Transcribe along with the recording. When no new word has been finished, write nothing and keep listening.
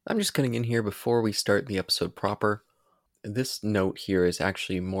I'm just cutting in here before we start the episode proper. This note here is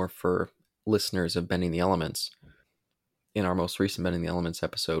actually more for listeners of Bending the Elements. In our most recent Bending the Elements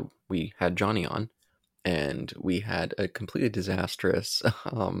episode, we had Johnny on, and we had a completely disastrous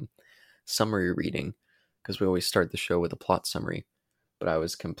summary reading, because we always start the show with a plot summary. But I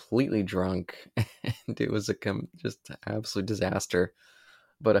was completely drunk, and it was just an absolute disaster,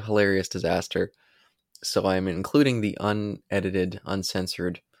 but a hilarious disaster. So I'm including the unedited,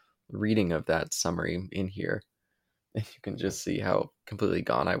 uncensored reading of that summary in here. And you can just see how completely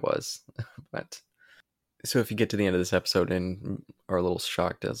gone I was. But so if you get to the end of this episode and are a little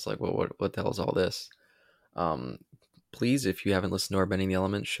shocked, it's like, well, what the hell is all this? Please, if you haven't listened to our Bending the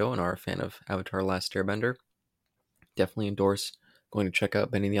Elements show and are a fan of Avatar: Last Airbender, definitely endorse going to check out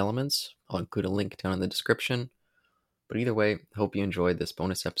Bending the Elements. I'll include a link down in the description. But either way, hope you enjoyed this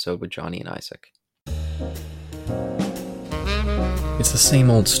bonus episode with Johnny and Isaac. It's the same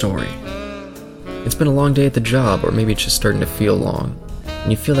old story. It's been a long day at the job, or maybe it's just starting to feel long,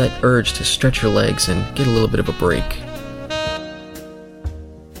 and you feel that urge to stretch your legs and get a little bit of a break.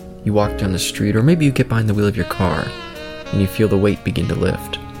 You walk down the street, or maybe you get behind the wheel of your car, and you feel the weight begin to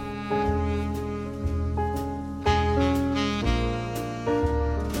lift.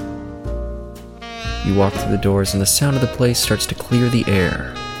 You walk through the doors, and the sound of the place starts to clear the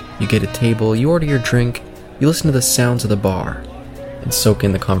air. You get a table, you order your drink, you listen to the sounds of the bar, and soak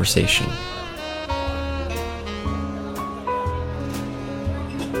in the conversation.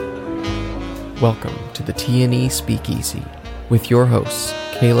 Welcome to the TNE Speakeasy with your hosts,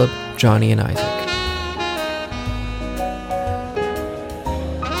 Caleb, Johnny, and Isaac.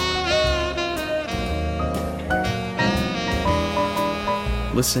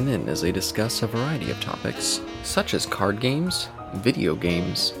 Listen in as they discuss a variety of topics, such as card games, video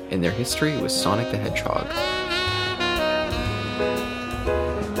games, and their history with Sonic the Hedgehog.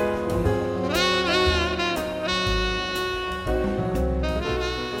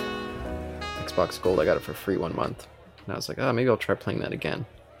 Xbox Gold, I got it for free 1 month, and I was like, oh, maybe I'll try playing that again.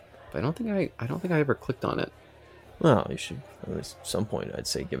 But I don't think I ever clicked on it. Well, you should at least at some point, I'd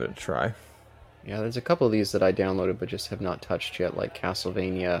say, give it a try. Yeah, there's a couple of these that I downloaded but just have not touched yet, like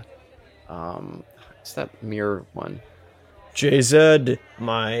Castlevania. It's that mirror one. JZ,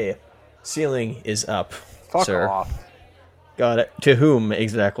 my ceiling is up. Fuck sir. off. Got it. To whom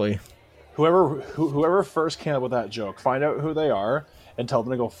exactly? Whoever first came up with that joke, find out who they are and tell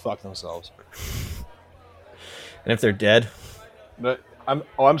them to go fuck themselves. And if they're dead, But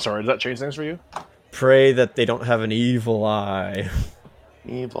I'm sorry. Does that change things for you? pray that they don't have an evil eye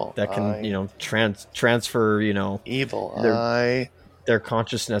Evil that can, eye. transfer, Evil their- eye. their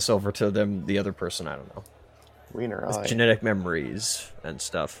consciousness over to them, the other person. I don't know. Wiener With eye. genetic memories and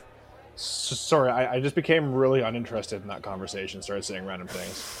stuff. Sorry, I just became really uninterested in that conversation. Started saying random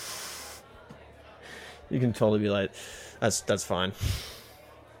things. You can totally be like, that's fine.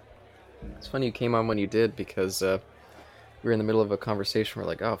 It's funny you came on when you did, because we were in the middle of a conversation. We're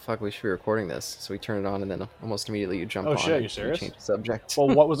like, oh fuck, we should be recording this. So we turned it on, and then almost immediately you jump Oh, on. shit, and you serious? change the subject. Well,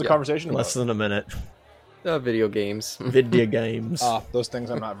 what was the Yeah. conversation about? Less than a minute. Video games. Video games. Those things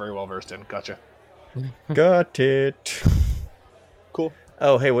I'm not very well versed in. Gotcha. Got it. Cool.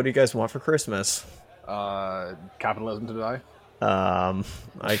 Oh, hey, what do you guys want for Christmas? Capitalism to die.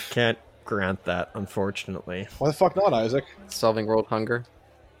 I can't grant that, unfortunately. Why the fuck not, Isaac? Solving world hunger.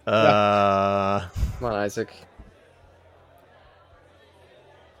 Come on, Isaac.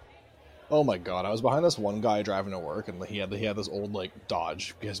 Oh my god, I was behind this one guy driving to work, and he had this old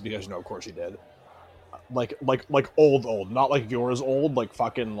Dodge because of course he did. Like old, not like yours old, like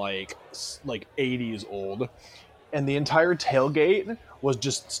fucking like 80s old. And the entire tailgate was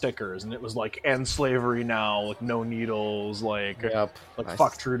just stickers, and it was like end slavery now, like no needles, Yep. Nice.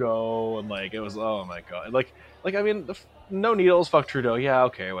 fuck Trudeau, and it was, oh my god, I mean, no needles, fuck Trudeau, yeah,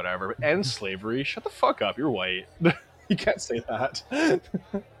 okay, whatever. But end slavery, shut the fuck up, you're white. You can't say that.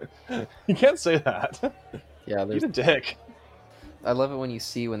 You can't say that. Yeah, Eat a dick. I love it when you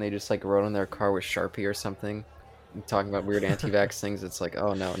see when they just wrote on their car with Sharpie or something, talking about weird anti-vax things. It's like,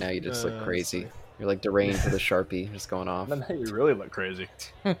 oh no, now you just look crazy. You're like deranged with a Sharpie just going off. Then you really look crazy.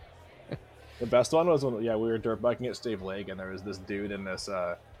 The best one was when we were dirt biking at Stave Lake, and there was this dude in this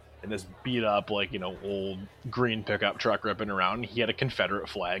beat up old green pickup truck ripping around. He had a Confederate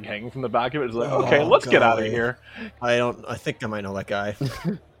flag hanging from the back of it. It was like, okay, let's get out of here. I think I might know that guy.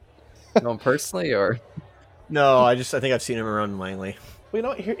 No, personally, or No, I think I've seen him around Langley.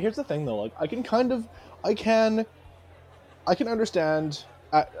 Well, here's the thing though. I can understand.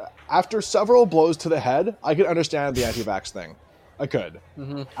 After several blows to the head, I can understand the anti-vax thing. I could.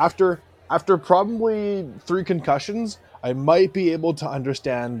 Mm-hmm. After probably 3 concussions, I might be able to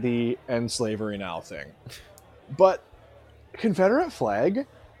understand the end slavery now thing. But Confederate flag?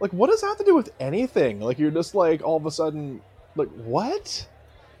 Like, what does that have to do with anything? Like, you're just like, all of a sudden, like, what?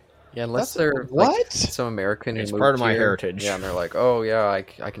 Yeah, unless That's they're what? like some American who It's moved part of my here. heritage. Yeah, and they're like, oh yeah, I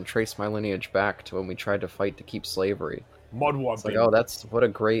can trace my lineage back to when we tried to fight to keep slavery. It's like, oh, that's what a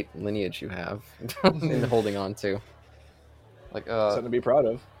great lineage you have and holding on to. Like, Something to be proud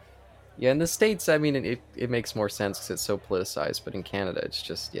of. yeah, in the States, I mean, it makes more sense because it's so politicized, but in Canada, it's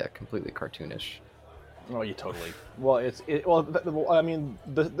just, yeah, completely cartoonish. Oh, you totally. Well, I mean,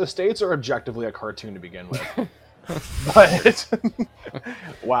 the states are objectively a cartoon to begin with. But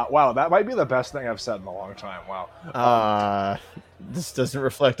wow, that might be the best thing I've said in a long time. Wow. This doesn't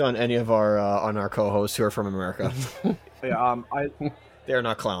reflect on any of our on our co-hosts who are from America. Yeah. They are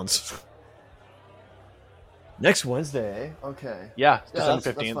not clowns. Next Wednesday. Okay. Yeah. Yeah, December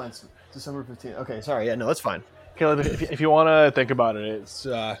that's 15th. fine. December 15th. Okay, sorry. Yeah, no, that's fine. Caleb, if you want to think about it,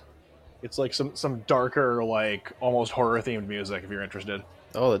 it's like some darker, like almost horror themed music. If you're interested.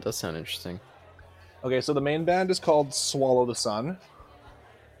 Oh, that does sound interesting. Okay, so the main band is called Swallow the Sun.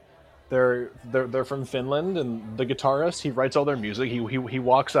 They're from Finland, and the guitarist, he writes all their music. He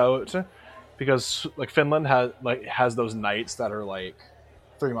walks out because like Finland has those nights that are like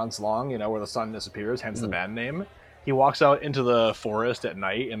 3 months long, you know, where the sun disappears, hence the band name. He walks out into the forest at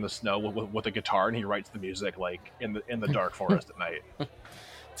night in the snow with a guitar, and he writes the music like in the dark forest at night.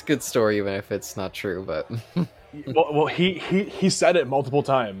 It's a good story, even if it's not true, but well, he said it multiple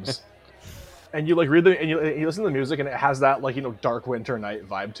times. And you like read and you listen to the music, and it has that like, you know, dark winter night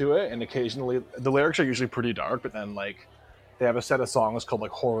vibe to it. And occasionally, the lyrics are usually pretty dark, but then like they have a set of songs called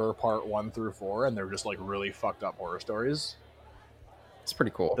like Horror Part 1 through 4, and they're just like really fucked up horror stories. it's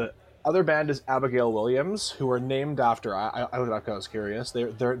pretty cool. The other band is Abigail Williams, who are named after. I was curious.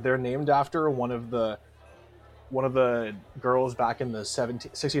 They're named after one of the girls back in the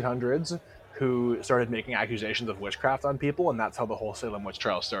 1600s who started making accusations of witchcraft on people, and that's how the whole Salem witch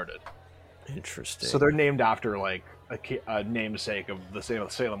trial started. Interesting. So they're named after like a namesake of the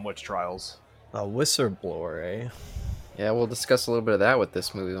Salem witch trials. A whistleblower, eh? Yeah, we'll discuss a little bit of that with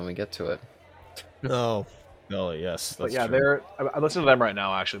this movie when we get to it. Oh, yes. But yeah, true. I listen to them right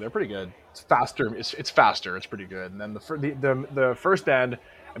now. Actually, they're pretty good. It's faster. It's faster. It's pretty good. And then the first band,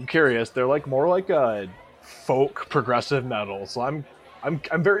 I'm curious. They're like more like a folk progressive metal. So I'm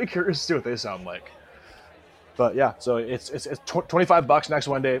very curious to see what they sound like. But yeah, so it's $25 next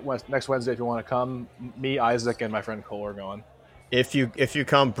Wednesday if you want to come. Me, Isaac, and my friend Cole are going. If you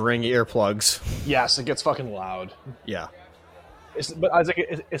come, bring earplugs. Yes, it gets fucking loud. Yeah. But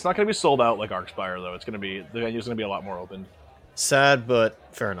Isaac, it's not going to be sold out like Arcspire though. The venue's going to be a lot more open. Sad, but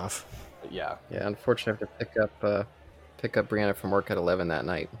fair enough. But yeah. Yeah, unfortunately, I have to pick up Brianna from work at 11 that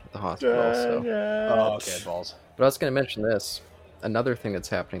night at the hospital. So. Oh, okay, balls. But I was going to mention this. Another thing that's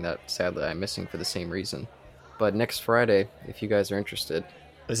happening that sadly I'm missing for the same reason. But next Friday, if you guys are interested,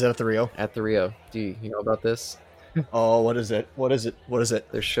 Is it at the Rio? at the Rio, do you know about this? Oh, what is it? What is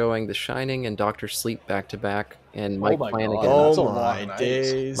it? They're showing The Shining and Doctor Sleep back to back, and Mike my Flanagan. God. That's a Oh long my night.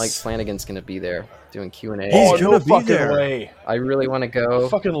 days. Mike Flanagan's going to be there doing Q&A. He's Oh, gonna no be fucking there. way. I really want to I go.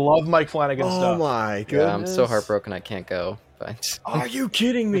 fucking love Mike Flanagan Oh stuff. my goodness. Yeah, I'm so heartbroken I can't go. But Are you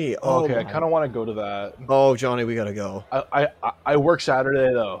kidding me? Oh, Okay, I my- kind of want to go to that. Oh, Johnny, we gotta go. I work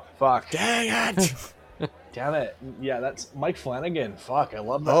Saturday though. Fuck. Dang it! Damn it. Yeah, that's Mike Flanagan. Fuck, I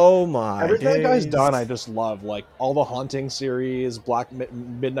love that. Oh my Everything that guy's days. done, I just love. Like all the Haunting series,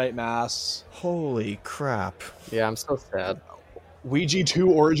 Midnight Mass, Holy crap! yeah, I'm so sad. Ouija 2: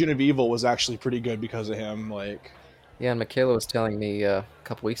 Origin of Evil was actually pretty good because of him. Like, Yeah, and Michaela was telling me a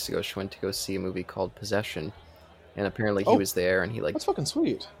couple weeks ago she went to go see a movie called Possession, and apparently he Oh. was there, and he like. that's fucking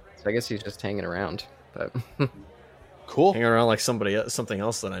sweet. So I guess he's just hanging around. But Cool. Hanging around like something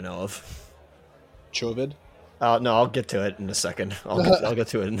else that I know of. Chovid. No, I'll get to it in a second. I'll get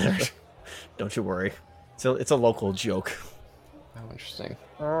to it in there. Don't you worry. It's a local joke. oh, interesting.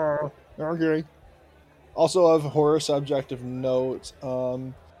 Okay. Also, of horror subject of note,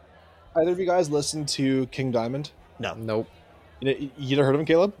 either of you guys listen to King Diamond? No. Nope. You never heard of him,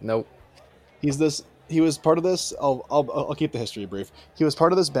 Caleb? Nope. He was part of this. I'll keep the history brief. He was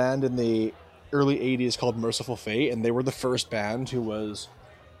part of this band in the early '80s called Merciful Fate, and they were the first band who was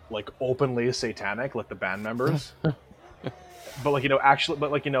like openly satanic, like the band members. But like, you know, actually, but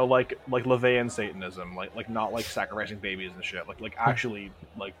like, you know, like LaVeyan Satanism, like not like sacrificing babies and shit, like actually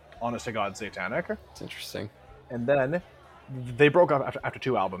like honest to God satanic. It's interesting. And then they broke up after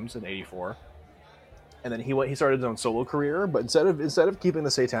 2 albums in '84. And then he started his own solo career, but instead of keeping the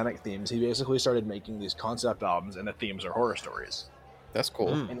satanic themes, he basically started making these concept albums, and the themes are horror stories. That's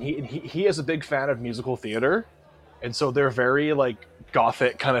cool. And he is a big fan of musical theater, and so they're very like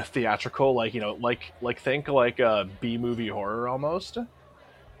gothic, kind of theatrical, like think like a B movie horror almost.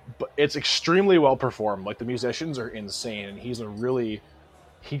 But it's extremely well performed. Like the musicians are insane, and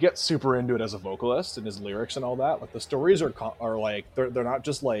he gets super into it as a vocalist and his lyrics and all that. Like the stories are like they're not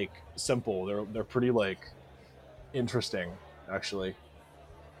just like simple. They're pretty like interesting actually.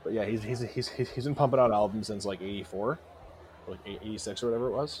 But yeah, he's been pumping out albums since like '84, like '86 or whatever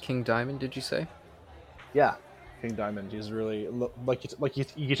it was. King Diamond, did you say? Yeah, King Diamond. He's really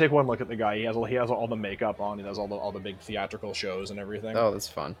you take one look at the guy. He has all the makeup on. He does all the big theatrical shows and everything. Oh, that's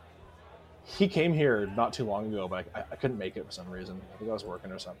fun. He came here not too long ago, but I couldn't make it for some reason. I think I was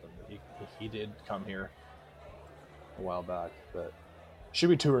working or something. But he did come here a while back, but should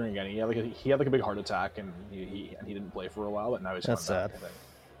be touring again. He had like a big heart attack, and he didn't play for a while, but now he's That's coming back, sad. I think.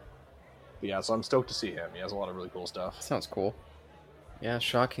 But yeah, so I'm stoked to see him. He has a lot of really cool stuff. Sounds cool. Yeah,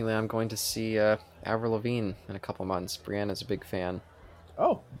 shockingly, I'm going to see Avril Lavigne in a couple months. Brianna's a big fan,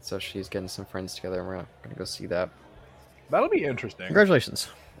 Oh, so she's getting some friends together, and we're gonna go see that. that'll be interesting. Congratulations.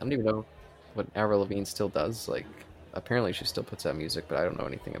 I don't even know what Avril Lavigne still does. Like, apparently she still puts out music, but I don't know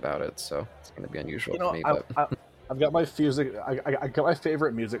anything about it, so it's gonna be unusual for me. But I've got my I got my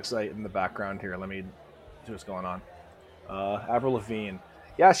favorite music site in the background here. Let me see what's going on. Avril Lavigne.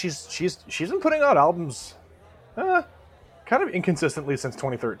 Yeah, she's been putting out albums, kind of inconsistently since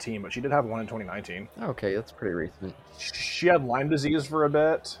 2013, but she did have one in 2019. okay, that's pretty recent. She had Lyme disease for a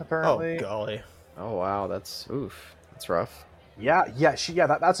bit, apparently. Oh golly. Oh wow, that's rough.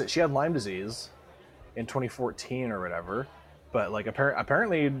 That's it. She had Lyme disease in 2014 or whatever. But like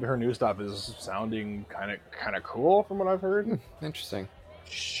apparently her new stuff is sounding kind of cool from what I've heard. Interesting.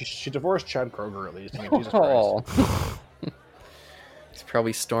 She divorced Chad Kroger at least. I mean, Jesus Christ. Oh. He's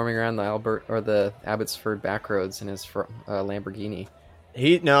probably storming around the Abbotsford backroads in his Lamborghini.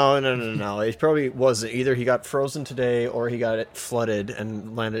 No. He probably wasn't. Either he got frozen today or he got it flooded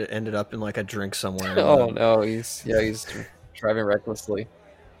and ended up in like a drink somewhere. Oh no, he's driving recklessly.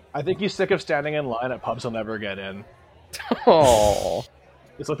 I think he's sick of standing in line at pubs he'll never get in. Oh.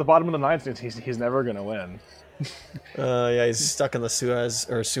 It's like the bottom of the ninth. And he's never gonna win. Yeah, he's stuck in the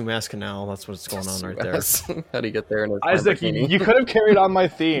Suez Canal. That's what's going on right there. How'd he get there in his Isaac, Lamborghini? you could have carried on my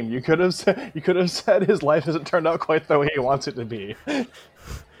theme. You could have said his life hasn't turned out quite the way he wants it to be. You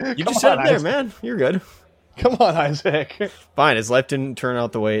just said it there, man. You're good. Come on, Isaac. Fine. His life didn't turn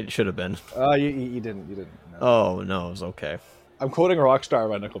out the way it should have been. You didn't. No. Oh no, it was okay. I'm quoting Rockstar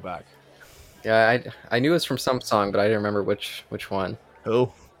by Nickelback. Yeah, I knew it was from some song, but I didn't remember which one.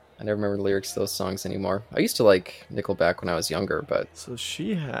 Oh. I never remember the lyrics to those songs anymore. I used to like Nickelback when I was younger, but So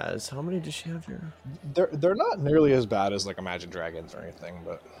she has. How many does she have here? They're not nearly as bad as like Imagine Dragons or anything,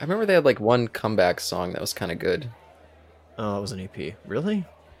 but I remember they had like one comeback song that was kind of good. Oh, it was an EP. Really?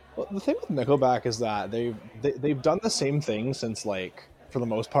 well, the thing with Nickelback is that they've done the same thing since like for the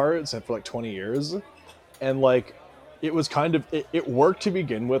most part, since for like 20 years, and like it was kind of it worked to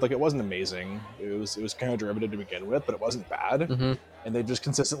begin with. Like it wasn't amazing. It was kind of derivative to begin with, but it wasn't bad. Mm-hmm. And they just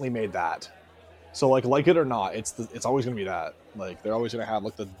consistently made that. So like it or not, it's always gonna be that. Like they're always gonna have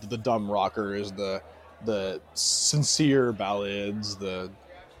like the dumb rockers, the sincere ballads, the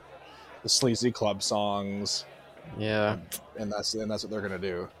sleazy club songs. Yeah, And that's what they're gonna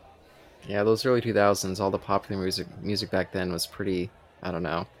do. yeah. Those early 2000s, all the popular music back then was pretty. I don't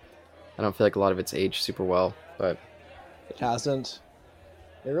know. I don't feel like a lot of it's aged super well, but It hasn't.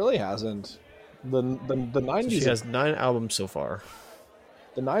 It really hasn't. The 90s. She has 9 albums so far.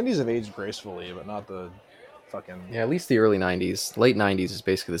 The 90s have aged gracefully, but not the fucking. yeah, at least the early 90s, late 90s is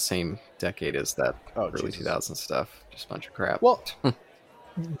basically the same decade as that early Jesus. 2000s stuff. Just a bunch of crap. Well,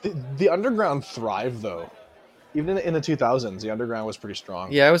 the underground thrived though. Even in the 2000s, the underground was pretty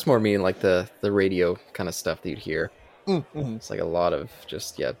strong. yeah, I was more meaning like the radio kind of stuff that you'd hear. Mm-hmm. It's like a lot of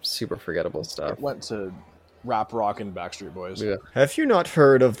just super forgettable stuff. Went to rap rock and Backstreet Boys. Yeah. Have you not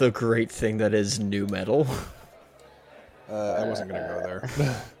heard of the great thing that is new metal? I wasn't gonna go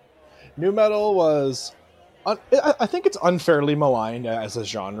there. New metal was. I think it's unfairly maligned as a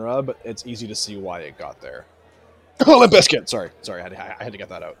genre, but it's easy to see why it got there. Oh, Limp Bizkit. Sorry, I had to get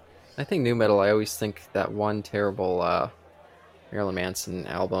that out. I think new metal, I always think that one terrible Marilyn Manson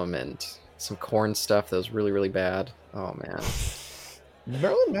album and some Korn stuff that was really, really bad. Oh, man.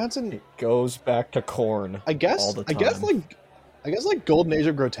 Marilyn Manson. It goes back to Korn. I guess. all the I guess time. like Golden Age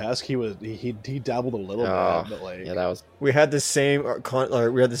of Grotesque. He dabbled a little Oh, bit, but like yeah, that was... We had the same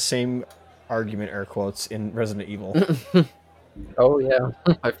argument, air quotes, in Resident Evil. Oh, yeah.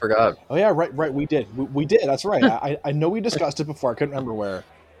 I forgot. Oh yeah, right. We did. We did. That's right. I know we discussed it before. I couldn't remember where.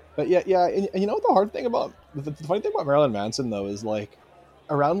 But yeah. And you know what the hard thing about the funny thing about Marilyn Manson though is like,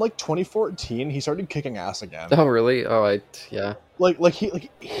 around like 2014, he started kicking ass again. Oh, really? Oh, yeah. Like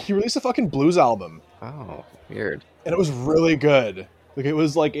he released a fucking blues album, Oh, weird. and it was really good. Like it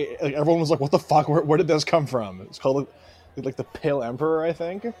was like everyone was like, "What the fuck? Where did this come from?" It's called like the Pale Emperor, I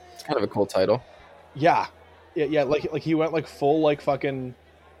think. It's kind of a cool title. Yeah. Like he went like full like fucking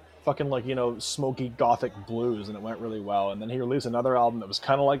like, you know, smoky gothic blues, and it went really well. And then he released another album that was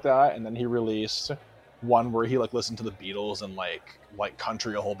kind of like that, and then he released one where he like listened to the Beatles and like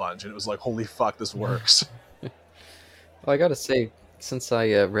country a whole bunch, and it was like, holy fuck, this works. Well, I gotta say, since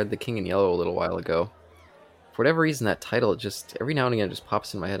I read The King in Yellow a little while ago, for whatever reason, that title just every now and again just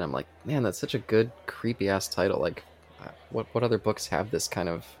pops in my head. I'm like, man, that's such a good creepy ass title. Like, what other books have this kind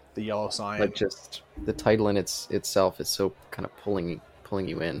of The Yellow Sign. like just the title in itself is so kind of pulling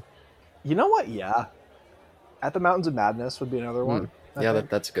you in. You know what? Yeah, At the Mountains of Madness would be another one. Yeah,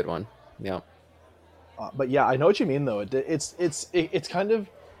 that's a good one. Yeah. But yeah, I know what you mean though. It's kind of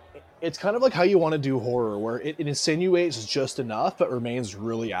like how you want to do horror, where it insinuates just enough but remains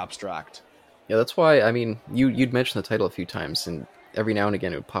really abstract. Yeah, that's why. I mean, you'd mentioned the title a few times, and every now and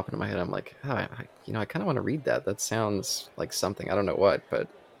again it would pop into my head. I'm like, I kind of want to read that. That sounds like something. I don't know what, but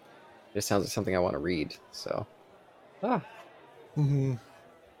it sounds like something I want to read. So, Mm-hmm.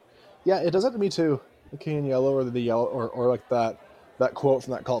 Yeah, it does that to me too. The King in Yellow, or the Yellow, or like that quote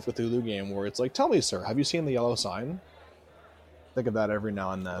from that Call of Cthulhu game where it's like, "Tell me, sir, have you seen the Yellow Sign?" Think of that every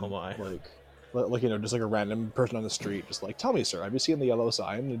now and then. Oh my. Like, you know, just like a random person on the street, just like, "Tell me, sir, have you seen the Yellow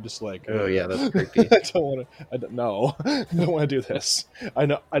Sign?" And just like, oh yeah, that's creepy. I don't want to. I don't want to do this. I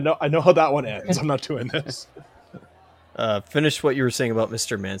know how that one ends. I'm not doing this. Finish what you were saying about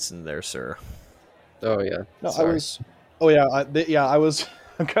Mr. Manson there, sir. Oh yeah. No, Sorry. I was.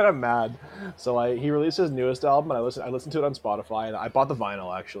 I'm kind of mad. So he released his newest album, and I listened to it on Spotify, and I bought the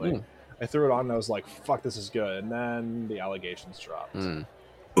vinyl actually. I threw it on, and I was like, "Fuck, this is good." And then the allegations dropped.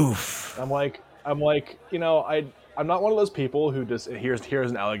 Oof. I'm like, you know, I'm not one of those people who just hears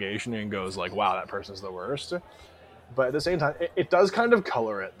an allegation and goes like, "Wow, that person's the worst." But at the same time, it does kind of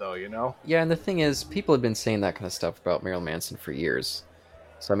color it, though, you know. Yeah, and the thing is, people have been saying that kind of stuff about Marilyn Manson for years.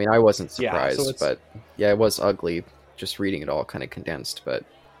 So I mean, I wasn't surprised, but yeah, it was ugly. Just reading it all kind of condensed, but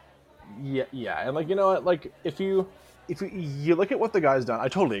yeah, and like, you know what, like if you look at what the guy's done, I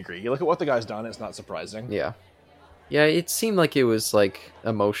totally agree. You look at what the guy's done, it's not surprising. Yeah, it seemed like it was like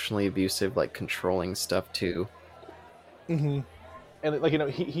emotionally abusive, like controlling stuff too. Mm-hmm. And like, you know,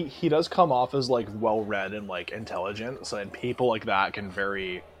 he does come off as like well read and like intelligent, so and people like that can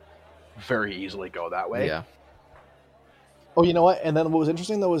very, very easily go that way. Yeah. Oh, you know what? And then what was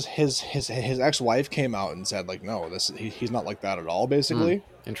interesting though was his ex-wife came out and said like, no, he's not like that at all, basically.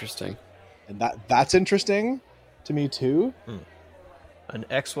 Interesting. And that's interesting to me too. An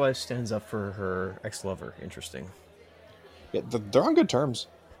ex-wife stands up for her ex-lover. Interesting. Yeah, they're on good terms.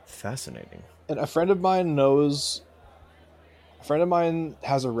 Fascinating. And a friend of mine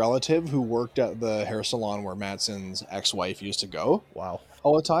has a relative who worked at the hair salon where Manson's ex-wife used to go. Wow.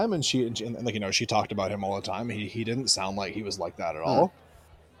 All the time, and she like, you know, she talked about him all the time. He didn't sound like he was like that at all.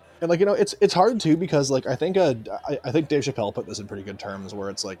 And like, you know, it's hard too, because like I think Dave Chappelle put this in pretty good terms, where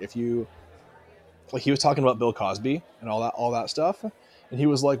it's like, if you like, he was talking about Bill Cosby and all that stuff, and he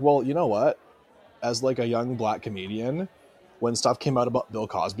was like, well, you know what, as like a young black comedian, when stuff came out about Bill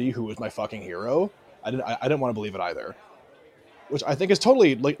Cosby, who was my fucking hero, I didn't want to believe it either, which I think is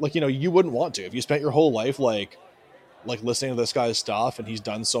totally like, you know, you wouldn't want to if you spent your whole life like listening to this guy's stuff, and he's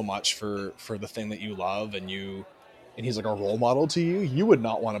done so much for the thing that you love, and he's like a role model to you. You would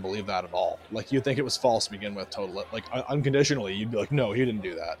not want to believe that at all. Like, you'd think it was false to begin with, totally. Like, unconditionally, you'd be like, no, he didn't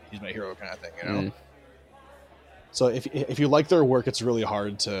do that. He's my hero, kind of thing, you know. So if you like their work, it's really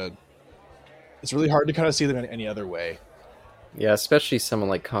hard to kind of see them in any other way. Yeah, especially someone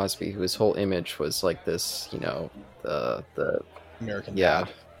like Cosby, whose whole image was like this, you know, the American dad.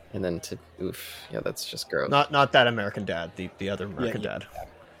 And then that's just gross. Not that American Dad, the other American Dad.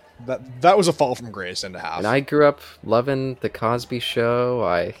 That was a fall from grace and a half. And I grew up loving the Cosby Show.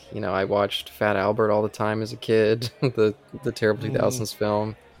 I watched Fat Albert all the time as a kid, the terrible 2000s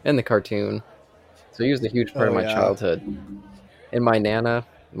film, and the cartoon. So he was a huge part of my childhood. And my nana,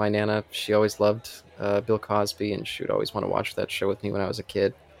 she always loved Bill Cosby, and she would always want to watch that show with me when I was a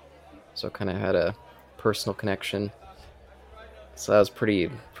kid. So I kind of had a personal connection. So that was pretty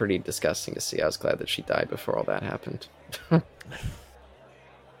disgusting to see. I was glad that she died before all that happened.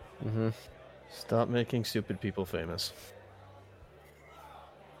 Stop making stupid people famous.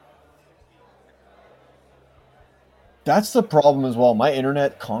 That's the problem as well. My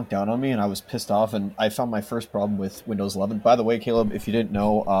internet conked down on me, and I was pissed off, and I found my first problem with Windows 11. By the way, Caleb, if you didn't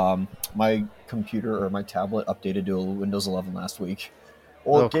know, my computer or my tablet updated to Windows 11 last week.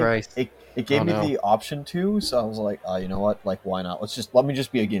 Well, Oh, Christ. it gave Oh, me no. the option to, so I was like, you know what? Like, why not? Let me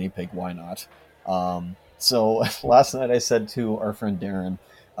just be a guinea pig. Why not? So last night I said to our friend Darren,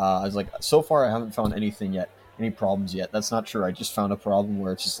 I was like, so far I haven't found anything yet, any problems yet. That's not true. I just found a problem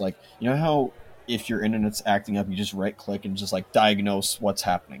where it's just like, you know how if your internet's acting up, you just right click and just like diagnose what's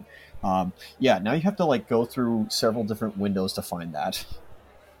happening. Yeah, now you have to like go through several different windows to find that.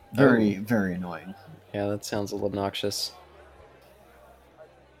 Very, very annoying. Yeah, that sounds a little obnoxious.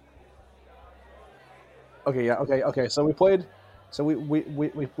 Okay, yeah, okay. So we played,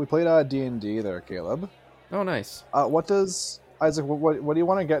 we played D&D there, Caleb. Oh, nice. What does Isaac? What do you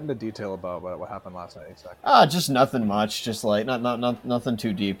want to get into detail about what happened last night exactly? Just nothing much. Just like not nothing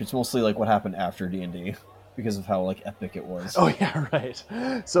too deep. It's mostly like what happened after D&D because of how like epic it was. Oh yeah, right.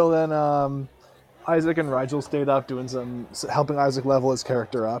 So then Isaac and Rigel stayed up doing helping Isaac level his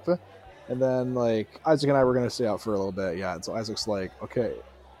character up, and then like Isaac and I were gonna stay out for a little bit. Yeah, and so Isaac's like, okay,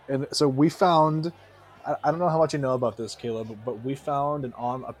 and so we found. I don't know how much you know about this, Caleb, but we found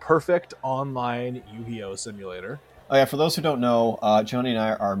a perfect online Yu-Gi-Oh simulator. Oh yeah, for those who don't know, Johnny and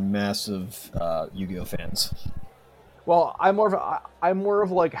I are massive Yu-Gi-Oh fans. Well, I'm more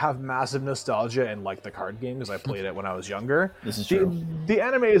of like have massive nostalgia and like the card game because I played it when I was younger. This is true. The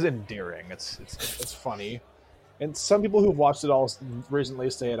anime is endearing. It's funny, and some people who've watched it all recently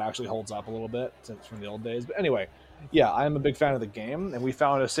say it actually holds up a little bit since from the old days. But anyway, yeah, I am a big fan of the game, and we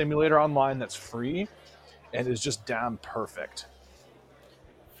found a simulator online that's free, and is just damn perfect.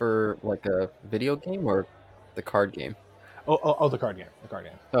 For like a video game or the card game? Oh, the card game.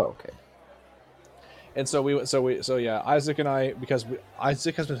 Oh, okay. And so yeah, Isaac and I, because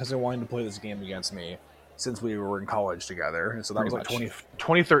Isaac has been wanting to play this game against me since we were in college together, and so that Pretty was like much.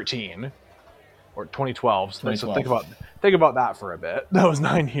 2013 or 2012. So 2012. think about that for a bit. That was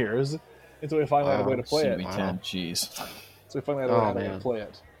 9 years, and so we finally had a way to play Soon it. to be 10. Jeez. So we finally had a way to man. play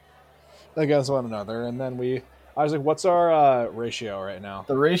it against one another, and then Isaac, what's our ratio right now?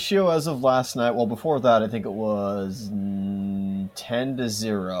 The ratio as of last night, well, before that, I think it was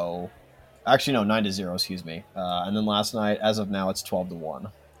 10-0. Actually, no, 9-0. Excuse me. And then last night, as of now, it's 12-1.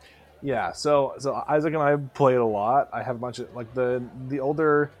 Yeah, so Isaac and I played a lot. I have a bunch of like the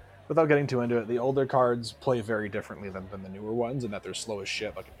older, without getting too into it, the older cards play very differently than the newer ones, and that they're slow as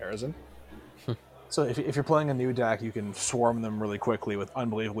shit by comparison. So if you're playing a new deck, you can swarm them really quickly with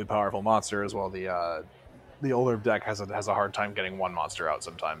unbelievably powerful monsters, while the older deck has a hard time getting one monster out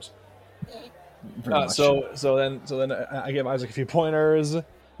sometimes. Pretty much. So then I gave Isaac a few pointers.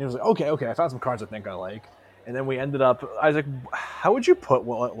 He was like, okay, I found some cards I think I like. And then we ended up, Isaac, how would you put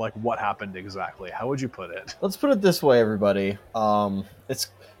what happened exactly? How would you put it? Let's put it this way, everybody.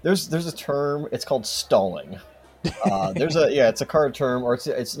 There's a term. It's called stalling. It's a card term, or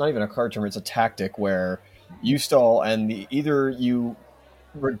it's not even a card term. It's a tactic where you stall, and either you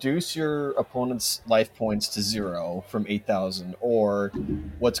reduce your opponent's life points to 0 from 8,000, or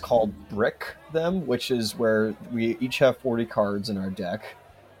what's called brick them, which is where we each have 40 cards in our deck.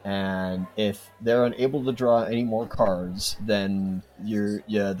 And if they're unable to draw any more cards, then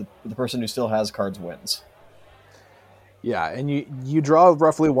the person who still has cards wins. Yeah, and you draw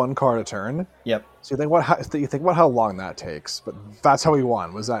roughly one card a turn. Yep. So you think about how long that takes, but that's how he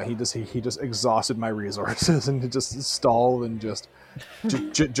won. Was that he just exhausted my resources and just stalled and just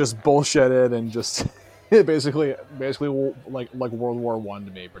bullshitted and just basically like World War I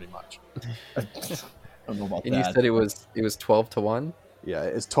to me, pretty much. I don't know about And that. you said it was 12-1? Yeah,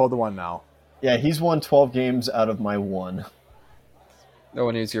 it's 12-1 now. Yeah, he's won 12 games out of my 1. Oh,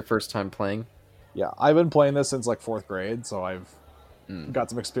 and it was your first time playing? Yeah, I've been playing this since like 4th grade, so I've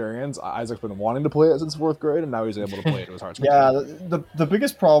got some experience. Isaac's been wanting to play it since 4th grade, and now he's able to play it to his heart's content. Yeah, the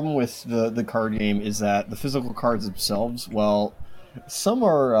biggest problem with the card game is that the physical cards themselves, well, some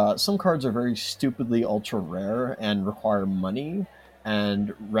cards are very stupidly ultra rare and require money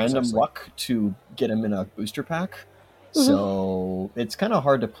and random Precisely. luck to get them in a booster pack. So it's kind of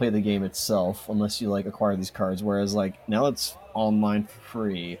hard to play the game itself unless you like acquire these cards. Whereas like now it's online for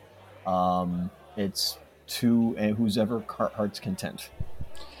free. It's to whose ever heart's content.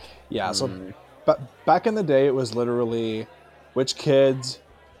 Yeah, but back in the day, it was literally which kids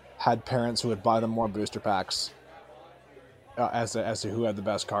had parents who would buy them more booster packs as to who had the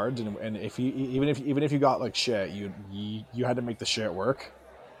best cards, and if you even if you got like shit, you had to make the shit work.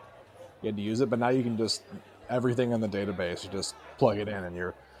 You had to use it, but now you can just everything in the database. You just plug it in, and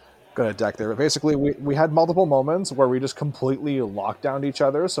you're got a deck there. But basically, we had multiple moments where we just completely locked down each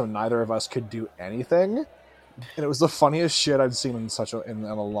other, so neither of us could do anything. And it was the funniest shit I've seen in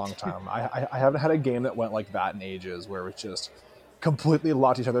a long time. I haven't had a game that went like that in ages, where it's just completely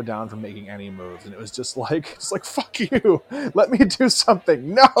locked each other down from making any moves, and it was just like fuck you, let me do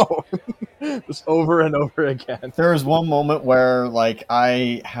something. No, just over and over again. There was one moment where like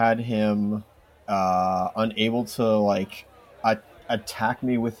I had him unable to like attack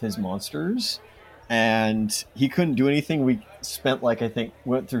me with his monsters, and he couldn't do anything. We spent like I think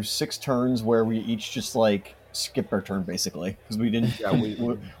went through 6 turns where we each just like skipped our turn basically because we didn't we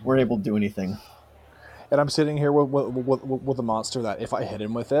weren't able to do anything. And I'm sitting here with a monster that if I hit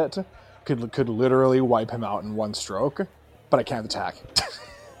him with it could literally wipe him out in one stroke, but I can't attack.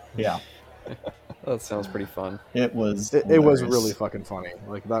 Yeah. That sounds pretty fun. It was it was really fucking funny.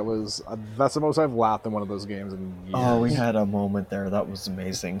 Like that's the most I've laughed in one of those games in years. Oh, we had a moment there that was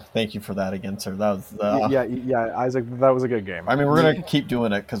amazing. Thank you for that again, sir. That was yeah, Isaac, that was a good game. I mean, we're gonna keep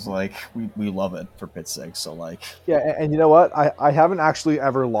doing it because like we love it for pit's sake. So like yeah, and you know what? I haven't actually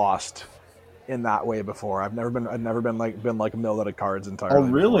ever lost in that way before. I've never been like milled out of cards entirely.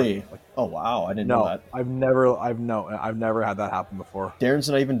 Oh really? Before. Like, oh wow, I didn't know that. I've never had that happen before. Darren's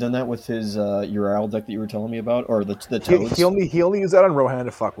not even done that with his Ural deck that you were telling me about, or the toads. He only used that on Rohan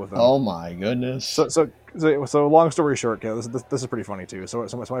to fuck with him. Oh my goodness. So long story short, okay, this is pretty funny too. So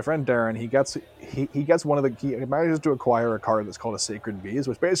my friend Darren, he gets one of the he manages to acquire a card that's called a Sacred Bees,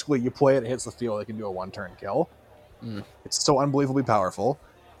 which basically you play it, hits the field, it can do a 1-turn kill. It's so unbelievably powerful.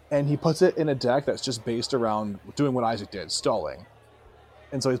 And he puts it in a deck that's just based around doing what Isaac did, stalling.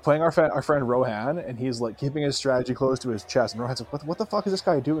 And so he's playing our friend Rohan, and he's like keeping his strategy close to his chest. And Rohan's like, "What the fuck is this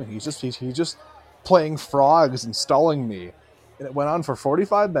guy doing? He's just playing frogs and stalling me." And it went on for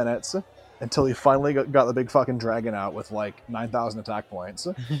 45 minutes until he finally got the big fucking dragon out with like 9,000 attack points.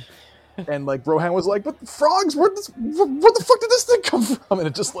 And like Rohan was like, "But frogs? Where the fuck did this thing come from?" And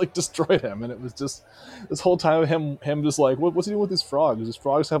it just like destroyed him. And it was just this whole time of him just like, what's he doing with these frogs? These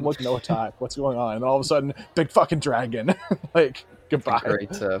frogs have like no attack. What's going on? And then all of a sudden, big fucking dragon. Like goodbye.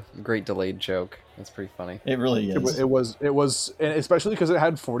 Great delayed joke. That's pretty funny. It really is. It was, and especially because it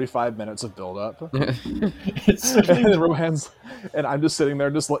had 45 minutes of build up. It's And Rohan's, and I'm just sitting there,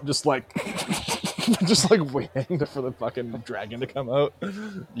 just like waiting for the fucking dragon to come out.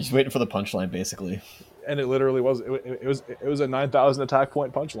 Just waiting for the punchline, basically. And it literally was. It was a 9,000 attack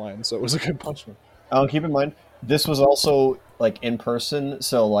point punchline, so it was a good punchline. Keep in mind, this was also like in person,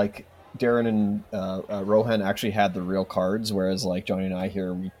 so like Darren and Rohan actually had the real cards, whereas like Johnny and I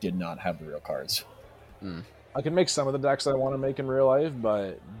here, we did not have the real cards. I can make some of the decks I want to make in real life,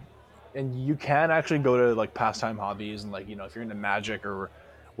 and you can actually go to like Pastime Hobbies and like if you're into Magic or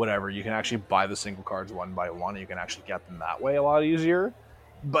whatever, you can actually buy the single cards one by one, and you can actually get them that way a lot easier.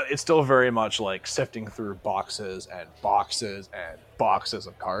 But it's still very much like sifting through boxes and boxes and boxes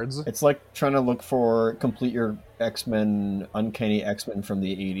of cards. It's like trying to complete your X-Men, Uncanny X-Men from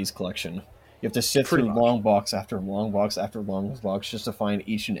the 80s collection. You have to sift through long box after long box after long box just to find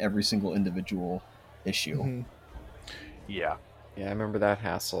each and every single individual issue. Mm-hmm. Yeah, I remember that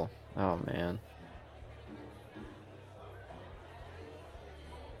hassle. Oh man.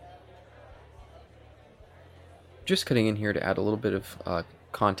 Just cutting in here to add a little bit of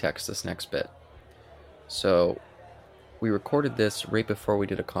context this next bit. So we recorded this right before we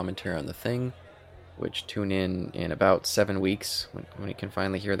did a commentary on The Thing, which tune in about 7 weeks when you can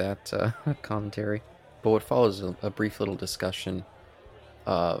finally hear that commentary. But what follows is a brief little discussion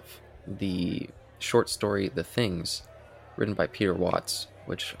of the short story The Things, written by Peter Watts,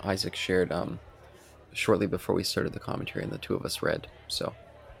 which Isaac shared shortly before we started the commentary and the two of us read. So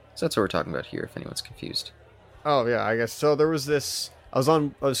that's what we're talking about here, if anyone's confused. Oh yeah, I guess so. There was this. I was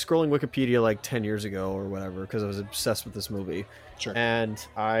scrolling Wikipedia like 10 years ago or whatever because I was obsessed with this movie. sure. And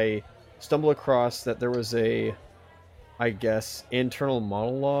I stumbled across that there was a, I guess, internal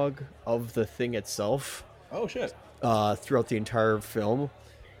monologue of the thing itself Oh shit. throughout the entire film.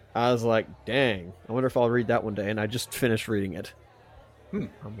 I was like, dang, I wonder if I'll read that one day. And I just finished reading it.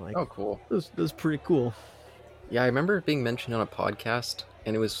 I'm like, Oh, cool. this is pretty cool. Yeah, I remember it being mentioned on a podcast,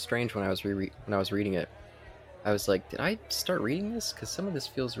 and it was strange when I was reading it. I was like, did I start reading this? Because some of this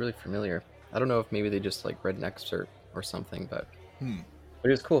feels really familiar. I don't know if maybe they just like read an excerpt or something, but it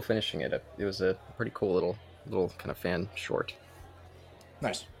was cool finishing it. It was a pretty cool little kind of fan short.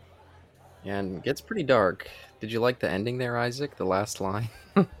 Nice. And it gets pretty dark. Did you like the ending there, Isaac? The last line?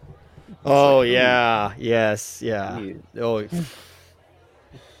 Oh yeah, yes, yeah. Ew. Oh,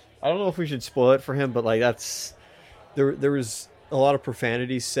 I don't know if we should spoil it for him, but like that's there was a lot of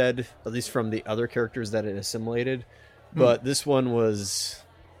profanity said, at least from the other characters that it assimilated. But this one was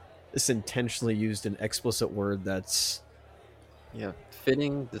intentionally used an explicit word that's Yeah,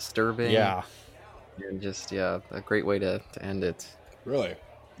 fitting, disturbing. yeah. And just, a great way to end it. Really?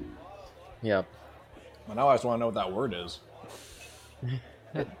 Yeah. Well, now I just want to know what that word is.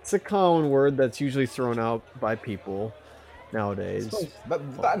 It's a common word that's usually thrown out by people nowadays.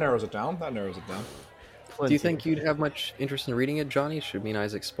 That narrows it down. That narrows it down. Do you think you'd have much interest in reading it, Johnny? Should me and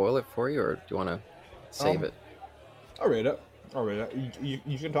Isaac spoil it for you, or do you want to save it? I'll read it.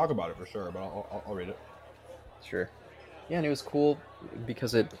 You can talk about it for sure, but I'll read it. Sure. Yeah, and it was cool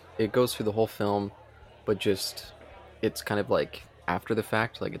because it goes through the whole film, but just it's kind of like after the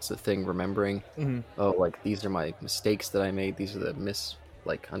fact, like it's the thing remembering. Oh, like these are my mistakes that I made. These are the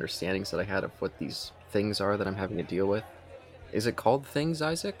understandings that I had of what these things are that I'm having to deal with. Is it called Things,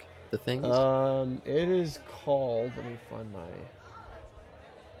 Isaac? The Things? It is called. Let me find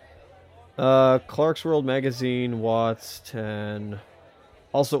my. Clark's World Magazine, Watts 10.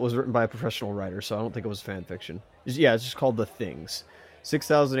 Also, it was written by a professional writer, so I don't think it was fan fiction. It's just called The Things.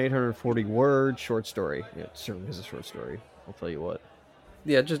 6,840 words, short story. Yeah, it certainly is a short story. I'll tell you what.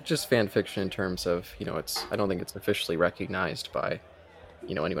 Yeah, just fan fiction in terms of, I don't think it's officially recognized by,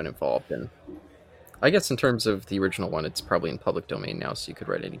 anyone involved. And I guess in terms of the original one, it's probably in public domain now, so you could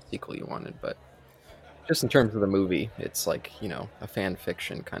write any sequel you wanted. But just in terms of the movie, it's like, a fan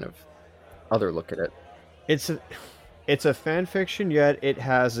fiction kind of other look at it. It's a fan fiction, yet it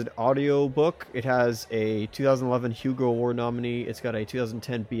has an audio book. It has a 2011 Hugo Award nominee. It's got a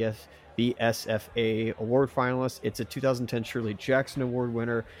 2010 BSFA Award finalist. It's a 2010 Shirley Jackson Award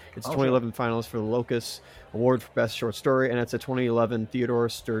winner. It's a 2011 finalist for the Locus Award for Best Short Story, and it's a 2011 Theodore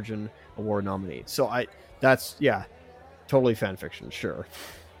Sturgeon Award nominee. So that's totally fan fiction, sure.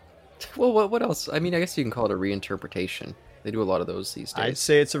 Well, what else? I mean, I guess you can call it a reinterpretation. They do a lot of those these days. I'd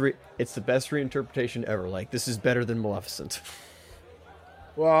say it's the best reinterpretation ever. Like, this is better than Maleficent.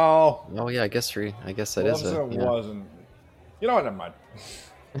 Well, oh yeah, I guess that is Maleficent wasn't. You know what? Never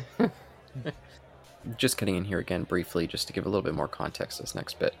mind. Just cutting in here again briefly, just to give a little bit more context to this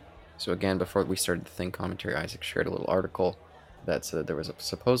next bit. So again, before we started the Thing commentary, Isaac shared a little article that said there was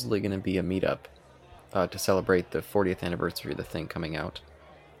supposedly going to be a meetup to celebrate the 40th anniversary of the Thing coming out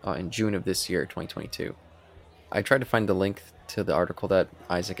in June of this year, 2022. I tried to find the link to the article that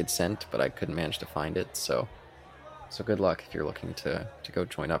Isaac had sent, but I couldn't manage to find it. So good luck if you're looking to go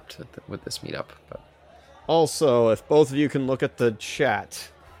join up with this meetup. But also, if both of you can look at the chat,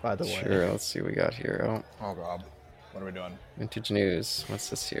 by the way. Sure, let's see what we got here. Oh god, what are we doing? Vintage news. What's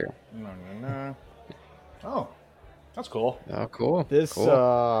this here? No. Oh, that's cool. Oh, cool. This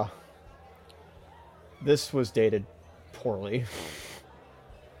cool. This was dated poorly.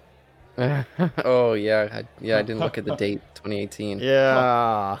 Oh yeah, I didn't look at the date, 2018.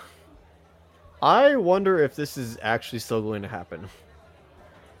 Yeah. I wonder if this is actually still going to happen.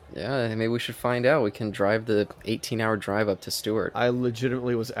 Yeah, maybe we should find out. We can drive the 18-hour drive up to Stewart. I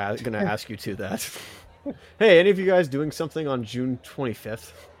legitimately was going to ask you to that. Hey, any of you guys doing something on June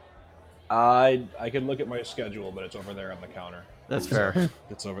 25th? I can look at my schedule, but it's over there on the counter. That's fair.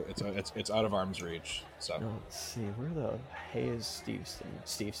 It's over. It's out of arm's reach. So let's see where the hay is.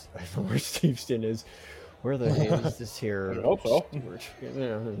 Steve. I don't know where Steveston is. Where the hay is this here? I hope so.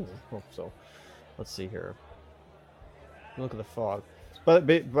 Yeah, I hope so. Let's see here. Look at the fog. But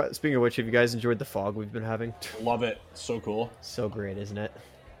speaking of which, have you guys enjoyed the fog we've been having? Love it. So cool. So great, isn't it?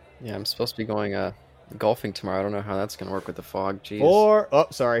 Yeah, I'm supposed to be going golfing tomorrow. I don't know how that's going to work with the fog.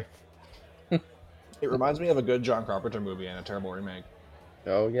 Jeez. Sorry. It reminds me of a good John Carpenter movie and a terrible remake.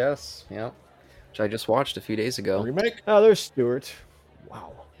 Oh, yes. Yeah. Which I just watched a few days ago. Remake? Oh, there's Stewart.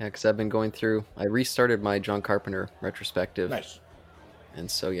 Wow. Yeah, because I've been going through... I restarted my John Carpenter retrospective. Nice.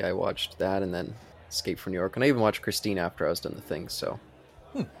 And so, yeah, I watched that and then Escape from New York. And I even watched Christine after I was done the Thing, so...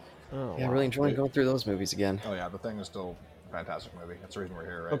 Oh, yeah, I'm really enjoying going through those movies again. Oh, yeah, The Thing is still a fantastic movie. That's the reason we're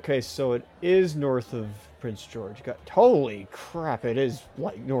here, right? Okay, so it is north of Prince George. Holy crap, it is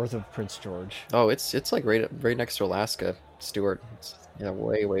like north of Prince George. Oh, it's like right next to Alaska, Stewart. It's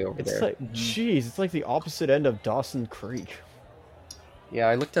way over there. It's like, geez, it's like the opposite end of Dawson Creek. Yeah,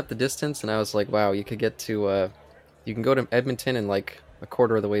 I looked up the distance and I was like, wow, you could get to, you can go to Edmonton in like a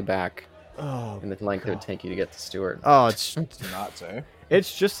quarter of the way back. Oh, and the length it would take you to get to Stewart. Oh, it's not say.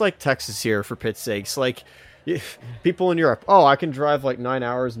 It's just like Texas here, for pit's sakes. Like, people in Europe, I can drive like 9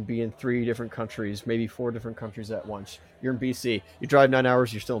 hours and be in 3 different countries, maybe 4 different countries at once. You're in BC. You drive 9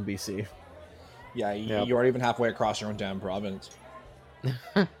 hours, you're still in BC. Yeah, you aren't even halfway across your own damn province.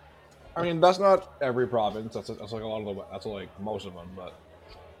 I mean, that's not every province. That's like a lot of that's like most of them. But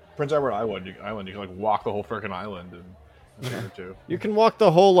Prince Edward Island, you can like walk the whole freaking island in a day or two. You can walk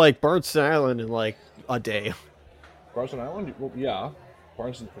the whole like Barnston Island in like a day. Barnston Island? Well, yeah,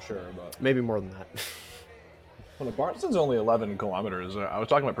 Barnston for sure, but maybe more than that. Well, the Barnston's only 11 kilometers. I was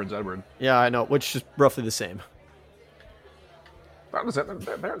talking about Prince Edward. Yeah, I know, which is roughly the same.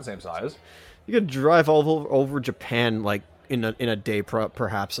 They're the same size. You could drive all over Japan like in a day,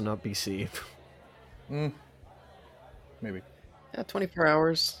 perhaps, and not BC. Maybe. Yeah, 24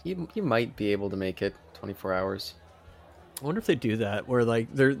 hours. You might be able to make it 24 hours. I wonder if they do that, where like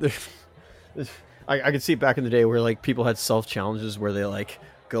they're I could see back in the day where like people had self challenges where they like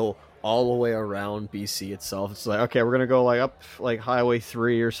go all the way around BC itself. It's like, okay, we're gonna go like up like Highway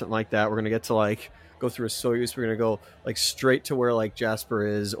 3 or something like that. We're gonna get to like go through a Soyuz. We're gonna go like straight to where like Jasper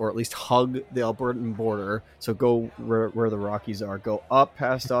is, or at least hug the Albertan border. So go where the Rockies are. Go up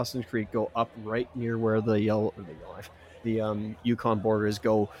past Dawson Creek. Go up right near where the Yukon border is.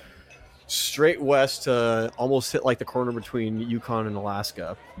 Go straight west to almost hit like the corner between Yukon and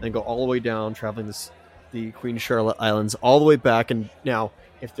Alaska, then go all the way down, traveling the Queen Charlotte Islands all the way back. And now,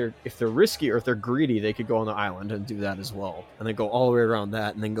 if they're risky or if they're greedy, they could go on the island and do that as well, and then go all the way around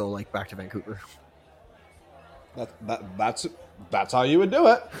that, and then go like back to Vancouver. That's how you would do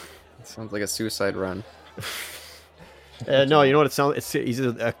it. It sounds like a suicide run. No, you know what it sounds? It's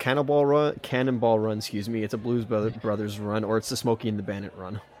either a cannonball run. Excuse me. It's a Blues Brothers run, or it's the Smokey and the Bandit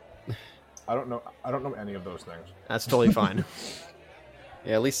run. I don't know any of those things. That's totally fine.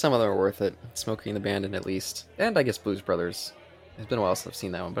 Yeah, at least some of them are worth it. Smokey and the Bandit, at least. And I guess Blues Brothers. It's been a while since I've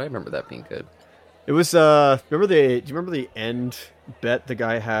seen that one, but I remember that being good. It was, do you remember the end bet the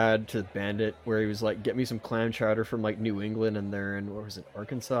guy had to Bandit where he was like, get me some clam chowder from like New England, and they're in, what was it,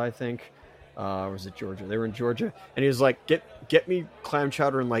 Arkansas, I think? Or was it Georgia? They were in Georgia. And he was like, get me clam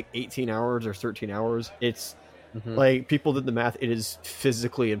chowder in like 18 hours or 13 hours. It's, like, people did the math. It is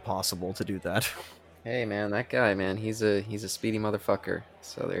physically impossible to do that. Hey, man, that guy, man, he's a speedy motherfucker.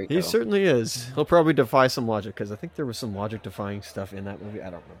 So there you go. He certainly is. He'll probably defy some logic, because I think there was some logic-defying stuff in that movie. I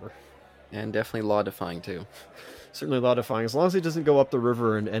don't remember. And definitely law-defying, too. Certainly law-defying. As long as he doesn't go up the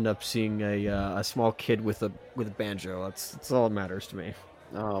river and end up seeing a small kid with a banjo. That's all that matters to me.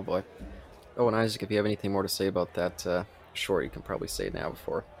 Oh, boy. Oh, and Isaac, if you have anything more to say about that short, you can probably say it now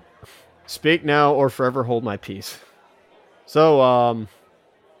before. Speak now or forever hold my peace. So,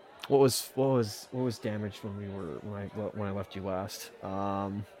 what was damaged when I left you last?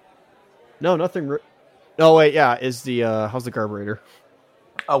 No, nothing. No, wait, yeah. Is the how's the carburetor?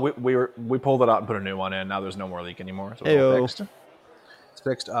 Oh, we pulled it out and put a new one in. Now there's no more leak anymore. So Heyo. it's all fixed. It's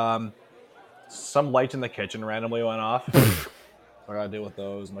fixed. Some lights in the kitchen randomly went off. I gotta deal with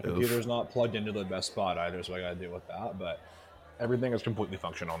those. My computer's not plugged into the best spot either, so I gotta deal with that. But everything is completely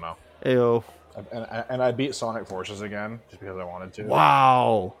functional now. Heyo. And I beat Sonic Forces again just because I wanted to.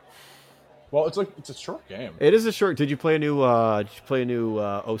 Wow. Well, it's a short game. It is a short. Did you play a new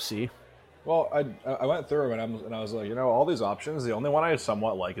OC? Well, I went through and I was like, all these options. The only one I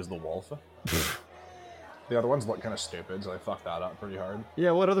somewhat like is the wolf. The other ones look kind of stupid, so I fucked that up pretty hard.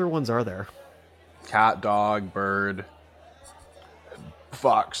 Yeah. What other ones are there? Cat, dog, bird,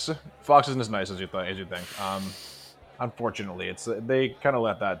 fox. Fox isn't as nice as you think. Unfortunately, they kind of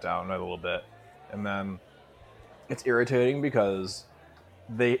let that down a little bit, and then it's irritating because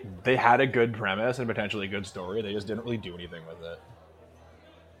they had a good premise and potentially a good story. They just didn't really do anything with it.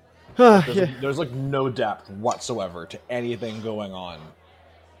 There's like no depth whatsoever to anything going on,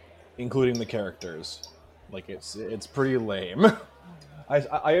 including the characters. Like it's pretty lame.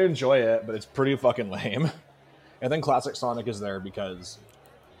 I enjoy it, but it's pretty fucking lame. And then classic Sonic is there because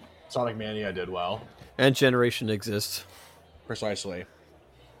Sonic Mania did well. And Generation exists. Precisely.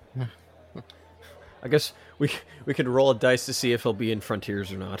 I guess we could roll a dice to see if he'll be in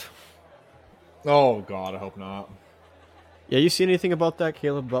Frontiers or not. Oh god, I hope not. Yeah, you see anything about that,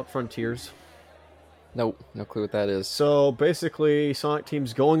 Caleb, about Frontiers? Nope, no clue what that is. So basically, Sonic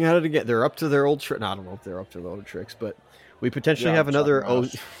Team's going at it again. They're up to their old trick. I don't know if they're up to their old tricks, but we potentially have another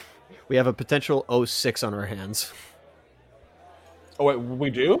we have a potential 06 on our hands. Oh wait, we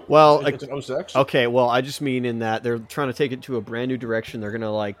do? Well, it's an 06? Okay, well, I just mean in that they're trying to take it to a brand new direction. They're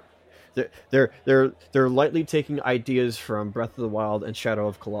gonna like, they're lightly taking ideas from Breath of the Wild and Shadow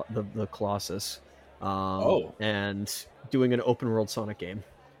of the Colossus, and doing an open world Sonic game.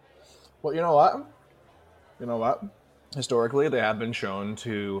 Well, you know what? Historically, they have been shown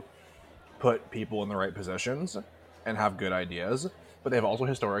to put people in the right positions and have good ideas, but they've also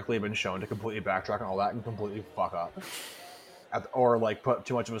historically been shown to completely backtrack on all that and completely fuck up. Or like put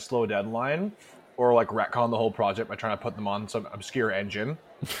too much of a slow deadline, or like retcon the whole project by trying to put them on some obscure engine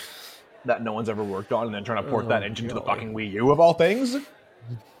that no one's ever worked on, and then trying to port that engine to the fucking Wii U of all things.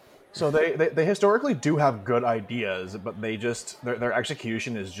 So they historically do have good ideas, but they just their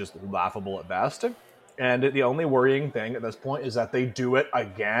execution is just laughable at best. And the only worrying thing at this point is that they do it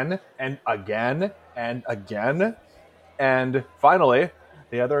again and again and again. And finally,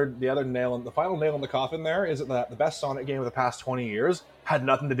 the final nail in the coffin there is that the best Sonic game of the past 20 years had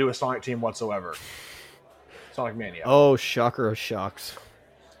nothing to do with Sonic Team whatsoever. Sonic Mania. Oh, shocker of shocks.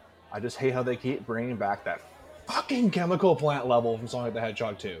 I just hate how they keep bringing back that fucking chemical plant level from Sonic the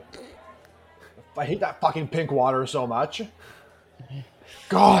Hedgehog 2. I hate that fucking pink water so much.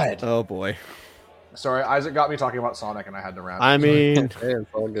 God. Oh boy. Sorry, Isaac got me talking about Sonic and I had to rant. I mean, Hey, it's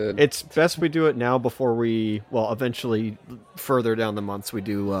all good. it's best we do it now before we, well, eventually further down the months we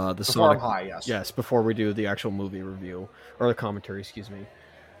do the Before Sonic. I'm high, yes. Yes, before we do the actual movie review or the commentary. Excuse me.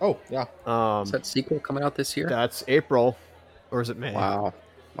 Oh, yeah. Is that sequel coming out this year? That's April, or is it May? Wow.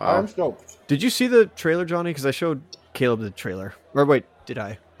 Wow. I'm stoked. Did you see the trailer, Johnny? Because I showed Caleb the trailer. Or wait, did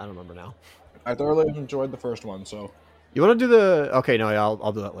I? I don't remember now. I thoroughly enjoyed the first one, so. You want to do the? Okay, no, yeah,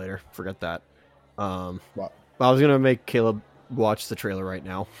 I'll do that later. Forget that. What? I was gonna make Caleb watch the trailer right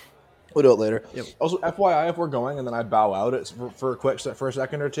now. We'll do it later. Yep. Also, FYI, if we're going and then I bow out it's for a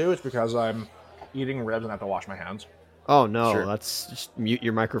second or two, it's because I'm eating ribs and I have to wash my hands. Oh no, Sure. that's just mute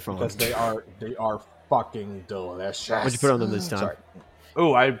your microphone. Because they are fucking delicious. What'd you put on them this time? Sorry.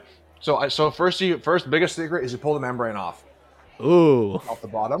 Ooh, so first biggest secret is you pull the membrane off Ooh, the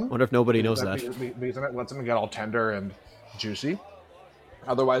bottom. wonder if nobody knows that. Because then it lets them get all tender and juicy.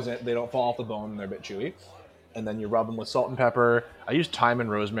 Otherwise, they don't fall off the bone and they're a bit chewy. And then you rub them with salt and pepper. I use thyme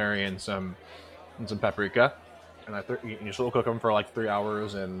and rosemary and some paprika. And you slow cook them for like 3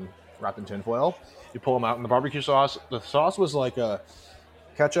 hours and wrapped in tinfoil. You pull them out, and the barbecue sauce. The sauce was like a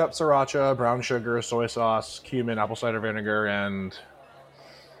ketchup, sriracha, brown sugar, soy sauce, cumin, apple cider vinegar, and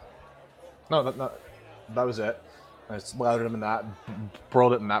that was it. I slathered them in that,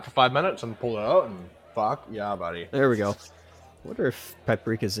 broiled it in that for 5 minutes, and pulled it out. And fuck yeah, buddy. There we go. I wonder if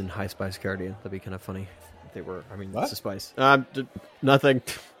paprika's in High Spice Guardian. That'd be kind of funny if they were. I mean, What? it's a spice. Nothing.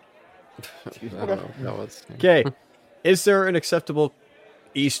 I don't know. No, it's Okay. Is there an acceptable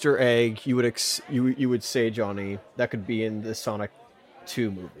Easter egg you would say, Johnny, that could be in the Sonic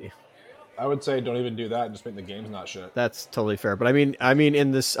 2 movie? I would say don't even do that and just make the games not shit. That's totally fair. But I mean,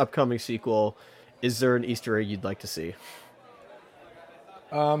 in this upcoming sequel, is there an Easter egg you'd like to see?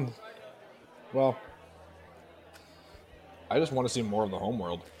 Well, I just want to see more of the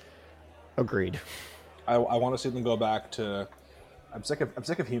homeworld. Agreed. I want to see them go back to. I'm sick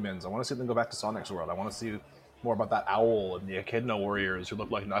of humans. I want to see them go back to Sonic's world. I want to see more about that owl and the Echidna warriors who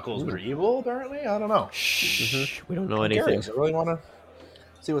look like Knuckles but are evil. Apparently, I don't know. Shh. We don't know I'm anything. curious. I really want to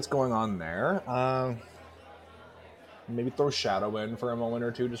see what's going on there. Maybe throw Shadow in for a moment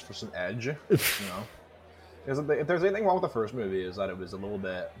or two just for some edge. You know, if there's anything wrong with the first movie, is that it was a little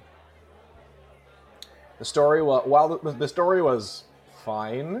bit. The story, while the story was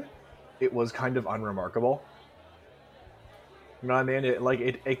fine, it was kind of unremarkable. You know what I mean?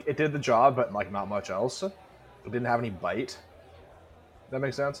 It did the job, but like not much else. It didn't have any bite. That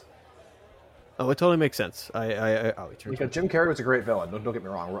makes sense. Oh, it totally makes sense. Because Jim Carrey was a great villain. Don't get me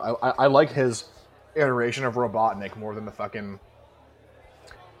wrong. I like his iteration of Robotnik more than the fucking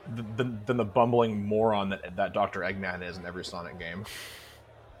than the bumbling moron that Dr. Eggman is in every Sonic game.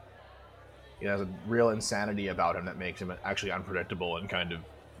 He has a real insanity about him that makes him actually unpredictable and kind of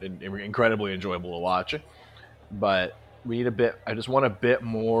incredibly enjoyable to watch. But we need a bit. I just want a bit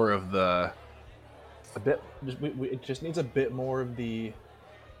more of the. It just needs a bit more of the.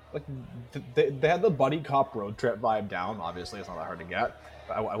 Like they had the buddy cop road trip vibe down. Obviously, it's not that hard to get.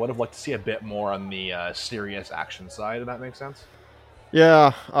 But I would have liked to see a bit more on the serious action side. If that makes sense.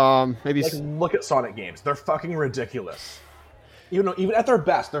 Yeah. Maybe. Like, look at Sonic games. They're fucking ridiculous. Even at their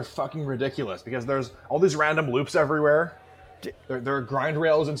best, they're fucking ridiculous because there's all these random loops everywhere. There are grind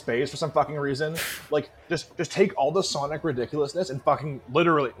rails in space for some fucking reason. Like, just take all the Sonic ridiculousness and fucking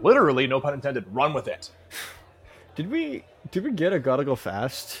literally, no pun intended, run with it. Did we get a "Gotta Go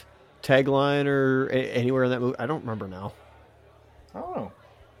Fast" tagline or anywhere in that movie? I don't remember now. I don't know.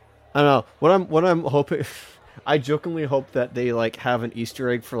 I don't know. What I'm hoping, I jokingly hope that they like have an Easter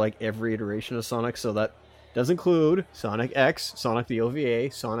egg for like every iteration of Sonic, so that does include Sonic X, Sonic the OVA,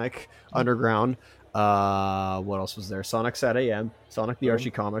 Sonic Underground. What else was there? Sonic Sat AM, Sonic the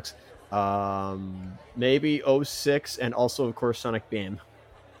Archie Comics, maybe 06, and also of course Sonic Beam.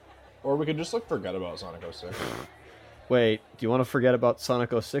 Or we could just forget about Sonic 06. Wait, do you want to forget about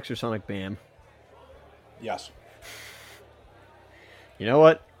Sonic 06 or Sonic Bam? Yes. You know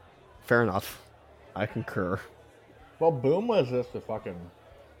what? Fair enough. I concur. Well, Boom was just a fucking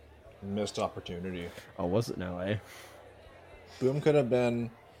missed opportunity. Oh, was it now, eh? Boom could have been.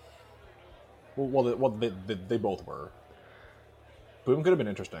 Well, they both were. Boom could have been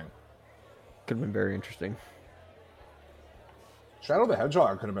interesting. Could have been very interesting. Shadow the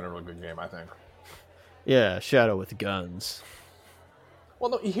Hedgehog could have been a really good game, I think. Yeah, Shadow with guns. Well,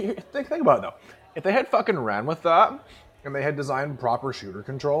 no, think about it, though. If they had fucking ran with that, and they had designed proper shooter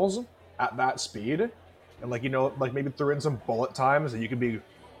controls at that speed, and like like maybe threw in some bullet times, and you could be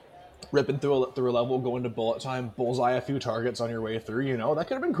ripping through a level, going to bullet time, bullseye a few targets on your way through. That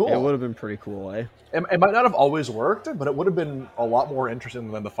could have been cool. It would have been pretty cool, eh? It might not have always worked, but it would have been a lot more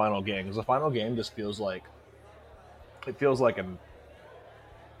interesting than the final game, because the final game just feels like I'm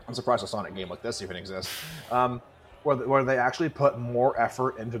surprised a Sonic game like this even exists. Where they actually put more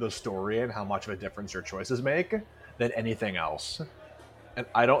effort into the story and how much of a difference your choices make than anything else. And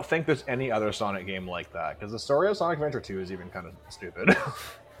I don't think there's any other Sonic game like that, because the story of Sonic Adventure 2 is even kind of stupid.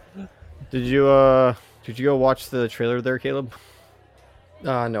 Did you go watch the trailer there, Caleb?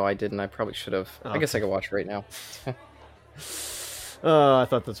 No, I didn't. I probably should have. I guess I could watch it right now. I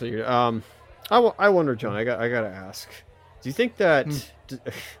thought that's what you. I wonder, John. I gotta ask. Do you think that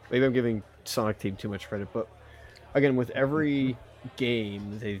maybe I'm giving Sonic Team too much credit, but again, with every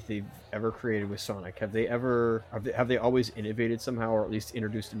game they've ever created with Sonic, have they always innovated somehow, or at least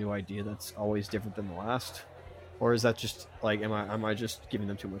introduced a new idea that's always different than the last? Or is that just like am I just giving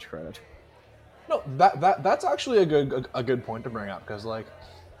them too much credit? No, that's actually a good point to bring up, because like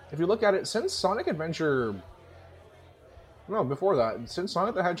if you look at it, since Sonic Adventure, no, before that, since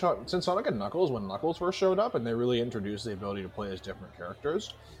Sonic the Hedgehog, since Sonic and Knuckles, when Knuckles first showed up, and they really introduced the ability to play as different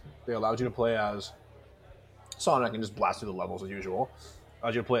characters, they allowed you to play as Sonic and just blast through the levels as usual.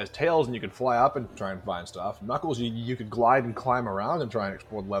 Allowed you to play as Tails, and you could fly up and try and find stuff. Knuckles, you could glide and climb around and try and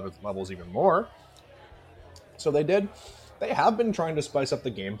explore the levels even more. So they have been trying to spice up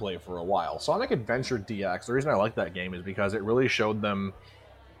the gameplay for a while. Sonic Adventure DX, the reason I like that game is because it really showed them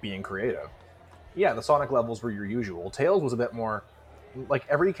being creative. Yeah, the Sonic levels were your usual. Tails was a bit more, like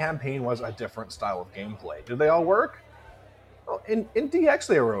every campaign was a different style of gameplay. Did they all work? Well, in DX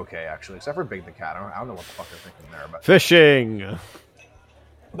they were okay, actually, except for Big the Cat. I don't know what the fuck they're thinking there. But Fishing!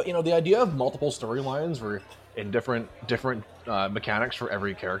 But the idea of multiple storylines for in different mechanics for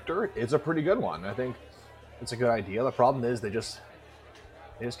every character is a pretty good one. I think it's a good idea. The problem is they just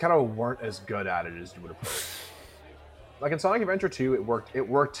kind of weren't as good at it as you would have hoped. Like in Sonic Adventure 2, it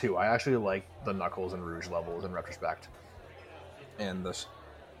worked too. I actually like the Knuckles and Rouge levels in retrospect. And this,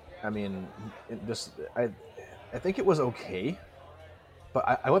 I think it was okay.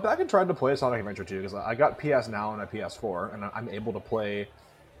 But I went back and tried to play Sonic Adventure 2 because I got PS Now and a PS4, and I'm able to play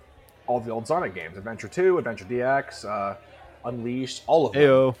all the old Sonic games: Adventure 2, Adventure DX, Unleashed, all of them.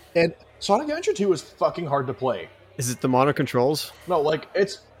 Ayo. And Sonic Adventure 2 is fucking hard to play. Is it the mono controls? No, like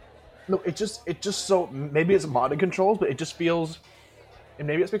it just so, maybe it's modded controls, but it just feels, and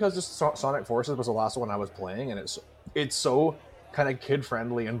maybe it's because just Sonic Forces was the last one I was playing, and it's so kind of kid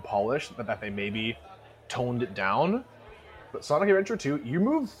friendly and polished that they maybe toned it down. But Sonic Adventure 2, you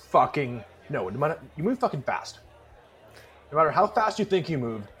move fucking fast. No matter how fast you think you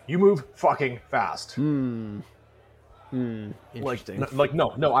move fucking fast. Interesting.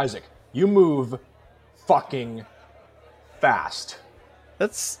 No, Isaac, you move fucking fast.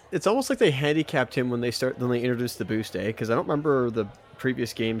 It's almost like they handicapped him when they introduced the boost, because I don't remember the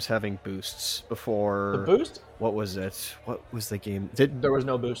previous games having boosts before. The boost? What was it? What was the game? There was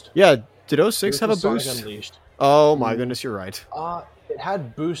no boost. Yeah, did 06 have a Sonic boost? Unleashed. Oh my goodness, you're right. It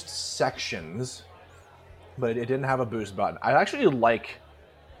had boost sections, but it didn't have a boost button. I actually like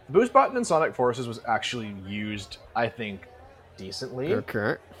the boost button in Sonic Forces was actually used, I think, decently.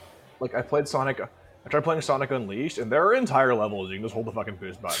 Okay. Like I tried playing Sonic Unleashed, and there are entire levels you can just hold the fucking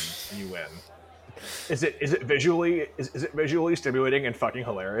boost button and you win. Is it visually stimulating and fucking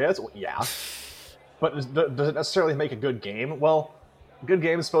hilarious? Well, yeah. But does it necessarily make a good game? Well, a good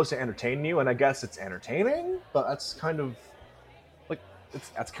game is supposed to entertain you, and I guess it's entertaining, but that's kind of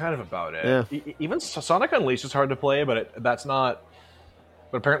about it. Yeah. Even Sonic Unleashed is hard to play, but that's not.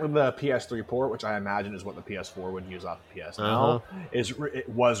 But apparently the PS3 port, which I imagine is what the PS4 would use off the PS Now, it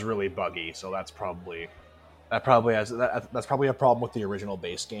was really buggy. So that's probably a problem with the original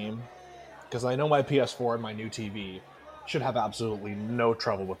base game. Because I know my PS4 and my new TV should have absolutely no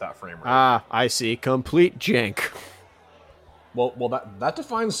trouble with that frame rate. I see. Complete jank. Well, that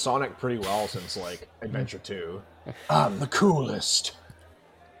defines Sonic pretty well since like Adventure 2. I'm the coolest.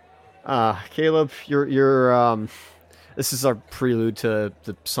 Caleb, you're this is our prelude to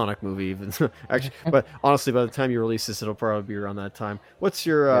the Sonic movie, even actually. But honestly, by the time you release this, it'll probably be around that time. What's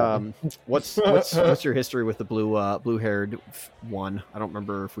your what's your history with the blue-haired one? I don't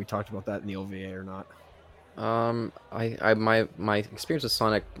remember if we talked about that in the OVA or not. My experience with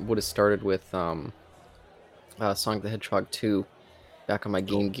Sonic would have started with Sonic the Hedgehog 2 back on my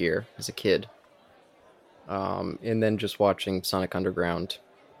Game Gear as a kid, and then just watching Sonic Underground.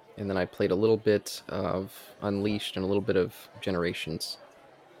 And then I played a little bit of Unleashed and a little bit of Generations,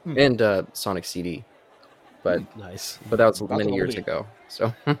 and Sonic CD. But nice. But that was many years ago.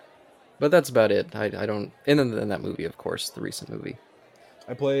 So But that's about it. I don't. And then that movie, of course, the recent movie.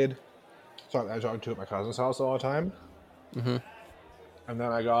 I played Sonic the Hedgehog 2 at my cousin's house all the time. Mm-hmm. And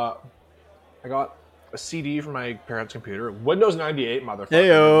then I got a CD from my parents' computer. Windows 98, motherfucker.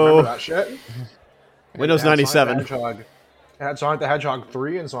 Heyo. Remember that shit? Windows It had 97. It had Sonic the Hedgehog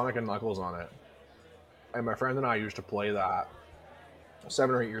 3 and Sonic and Knuckles on it. And my friend and I used to play that.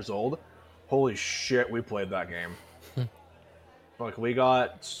 7 or 8 years old. Holy shit, we played that game. Like, we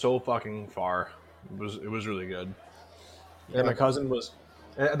got so fucking far. It was really good. And my cousin was...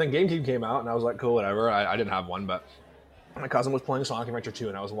 And then GameCube came out, and I was like, cool, whatever. I didn't have one, but my cousin was playing Sonic Adventure 2,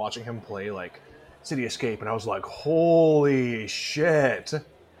 and I was watching him play, like, City Escape, and I was like, holy shit.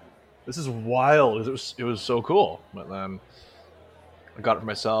 This is wild. It was so cool. But then I got it for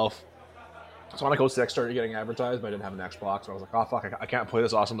myself. Sonic 06 started getting advertised, but I didn't have an Xbox, so I was like, oh, fuck, I can't play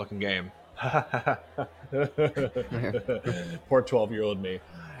this awesome-looking game. Poor 12-year-old me.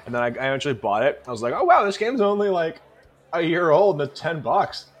 And then I eventually bought it. I was like, oh, wow, this game's only, like, a year old and it's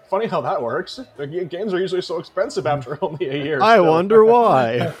 $10. Funny how that works. The games are usually so expensive after only a year. I wonder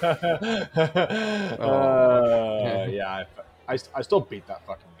why. Yeah, I still beat that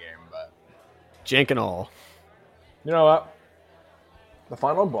fucking game, but... Jank and all. You know what? The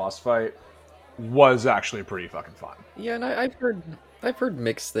final boss fight was actually pretty fucking fun. Yeah, and I've heard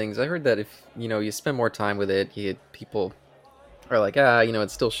mixed things. I heard that if you spend more time with it, people are like,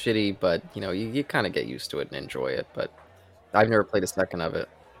 it's still shitty, but you kind of get used to it and enjoy it. But I've never played a second of it.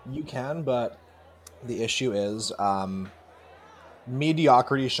 You can, but the issue is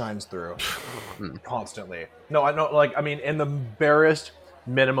mediocrity shines through constantly. No, I know. Like, I mean, in the barest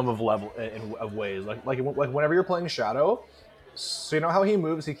minimum of level of ways. Like whenever you're playing Shadow, so you know how he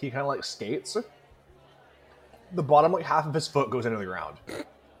moves? He kind of like skates. The bottom like half of his foot goes into the ground.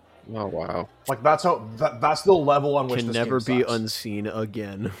 Oh wow! Like that's the level on which Can this never game be sucks. unseen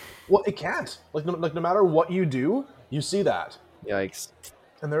again. Well, it can't. Like no matter what you do, you see that. Yikes!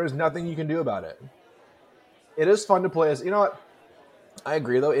 And there is nothing you can do about it. It is fun to play as... You know what? I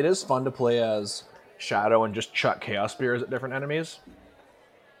agree, though. It is fun to play as Shadow and just chuck Chaos Spears at different enemies.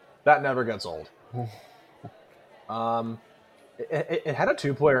 That never gets old. It had a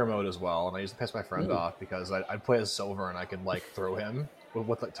 2-player mode as well, and I used to piss my friend off because I'd play as Silver and I could, like, throw him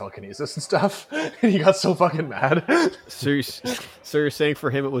with like, telekinesis and stuff. And he got so fucking mad. So you're saying for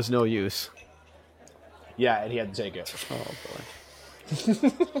him it was no use? Yeah, and he had to take it. Oh boy!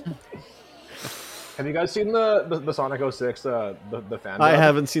 Have you guys seen the Sonic 06 the fan? I dub?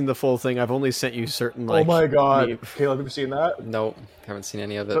 haven't seen the full thing. I've only sent you certain like. Oh my god, meme- Caleb, have you seen that? Nope, haven't seen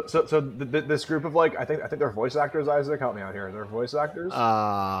any of it. So this group of like I think they're voice actors. Isaac, help me out here. They're voice actors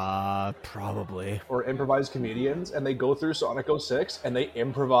Probably. or improvised comedians, and they go through Sonic 06 and they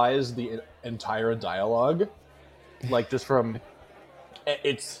improvise the entire dialogue, like just from.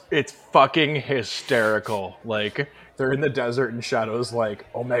 It's fucking hysterical. Like they're in the desert and Shadow's like,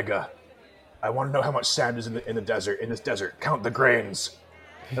 Omega, I want to know how much sand is in the desert. In this desert, count the grains.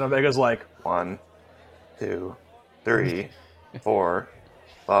 And Omega's like, 1, 2, 3, 4,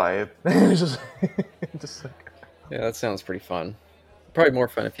 5. it's just like, Yeah, that sounds pretty fun. Probably more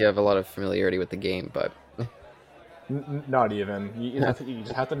fun if you have a lot of familiarity with the game, but not even. You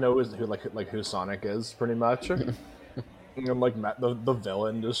just have to know who Sonic is, pretty much. And like the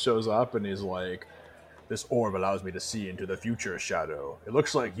villain just shows up and he's like, "This orb allows me to see into the future, Shadow. It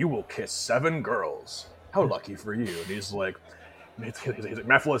looks like you will kiss 7 girls. How lucky for you!" And he's like,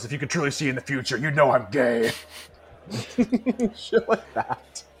 "Mephiles, if you could truly see in the future, you know I'm gay." Shit like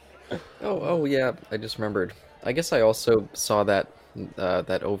that. oh yeah, I just remembered. I guess I also saw that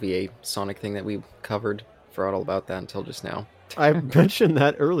OVA Sonic thing that we covered. Forgot all about that until just now. I mentioned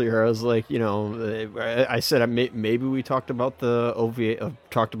that earlier. I was like, I said maybe we talked about the OVA.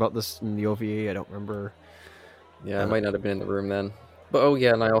 Talked about this in the OVA. I don't remember. Yeah, I might not have been in the room then. But oh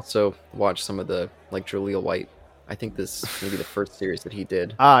yeah, and I also watched some of the like Jaleel White. I think this may be the first series that he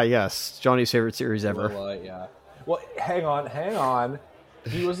did. Ah, yes, Johnny's favorite series ever. Yeah. Well, hang on.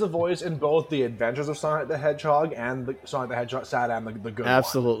 He was the voice in both the Adventures of Sonic the Hedgehog and the Sonic the Hedgehog Sad the good one.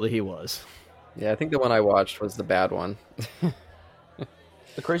 Absolutely, he was. Yeah, I think the one I watched was the bad one.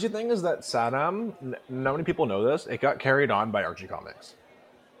 The crazy thing is that Saddam, not many people know this, it got carried on by Archie Comics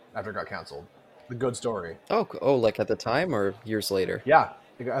after it got canceled. The good story. Oh, like at the time or years later? Yeah,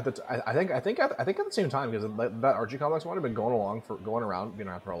 I think at the same time because that Archie Comics one had been going around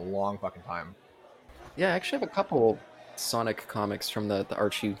for a long fucking time. Yeah, I actually have a couple Sonic comics from the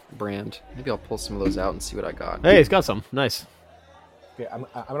Archie brand. Maybe I'll pull some of those out and see what I got. Hey, he's got some. Nice. Okay, I'm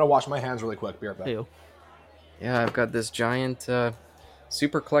gonna wash my hands really quick. Be right back. Hey, Yeah, I've got this giant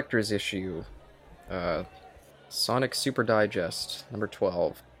Super Collector's issue Sonic Super Digest, number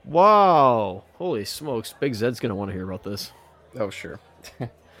 12. Wow! Holy smokes! Big Zed's gonna want to hear about this. Oh, sure.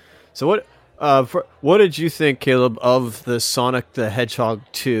 So what did you think, Caleb, of the Sonic the Hedgehog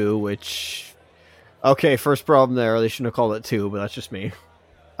 2? Which, okay, first problem there. They shouldn't have called it 2, but that's just me.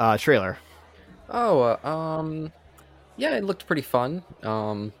 Trailer. Yeah, it looked pretty fun.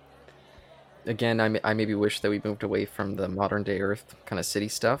 Again, I maybe wish that we moved away from the modern day Earth kind of city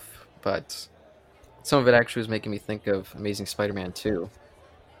stuff, but some of it actually was making me think of Amazing Spider-Man 2.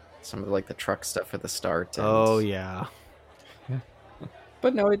 Some of like the truck stuff at the start. And... Oh yeah.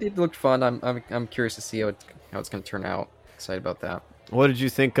 But no, it looked fun. I'm curious to see how it's going to turn out. Excited about that. What did you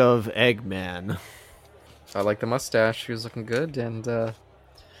think of Eggman? I like the mustache. He was looking good, and if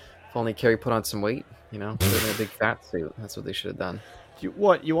only Carrie put on some weight, put him in a big fat suit. That's what they should have done. You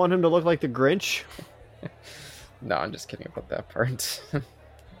want him to look like the Grinch? No, I'm just kidding about that part.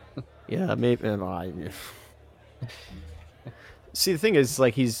 Yeah, maybe. See, the thing is,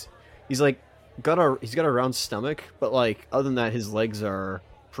 like, he's like got a round stomach, but like other than that, his legs are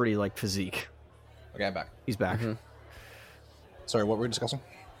pretty like physique. Okay, I'm back. He's back. Mm-hmm. Sorry, what were we discussing?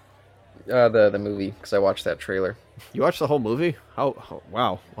 The movie, because I watched that trailer. You watched the whole movie? How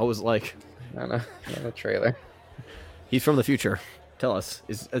wow! What was it like? I don't know, the trailer. He's from the future. Tell us,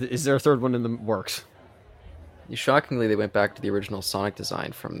 is there a third one in the works? Shockingly, they went back to the original Sonic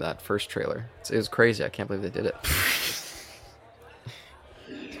design from that first trailer. It was crazy. I can't believe they did it.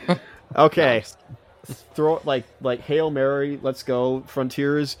 Okay, throw it like Hail Mary, let's go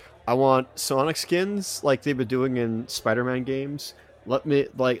Frontiers. I want Sonic skins like they've been doing in Spider-Man games. Let me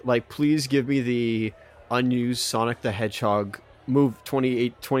please give me the unused Sonic the Hedgehog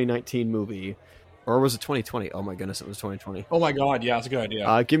 2019 movie, or was it 2020? Oh my goodness, it was 2020. Oh my god, yeah, that's a good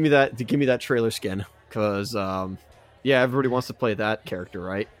idea. Give me that trailer skin, because yeah, everybody wants to play that character,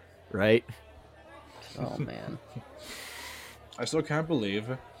 right? Oh man. I still can't believe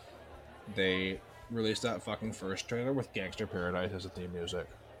they released that fucking first trailer with Gangster Paradise as the theme music.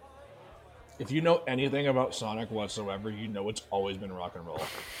 If you know anything about Sonic whatsoever, you know it's always been rock and roll.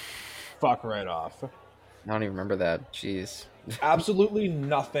 Fuck right off. I don't even remember that. Jeez. Absolutely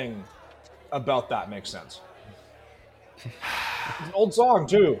nothing about that makes sense. It's an old song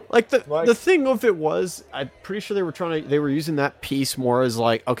too. Like the thing of it was, I'm pretty sure they were using that piece more as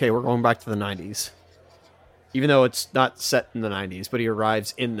like, okay, we're going back to the 90s. Even though it's not set in the 90s, but he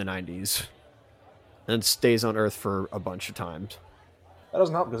arrives in the 90s and stays on Earth for a bunch of times. That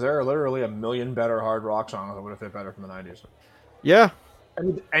doesn't help because there are literally a million better hard rock songs that would have fit better from the 90s. Yeah.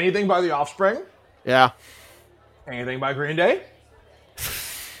 Anything by The Offspring? Yeah. Anything by Green Day?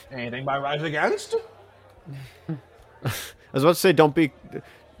 Anything by Rise Against? I was about to say don't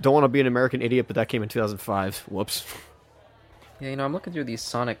want to be an American idiot, but that came in 2005. Whoops. Yeah, I'm looking through these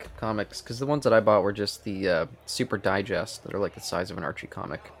Sonic comics, because the ones that I bought were just the Super Digest, that are like the size of an Archie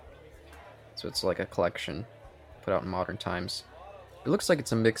comic. So it's like a collection put out in modern times. It looks like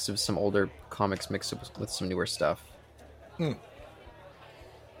it's a mix of some older comics mixed with some newer stuff. The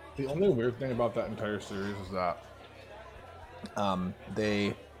only weird thing about that entire series is that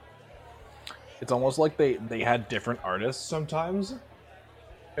it's almost like they had different artists sometimes,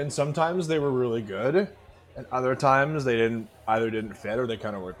 and sometimes they were really good, and other times they didn't fit or they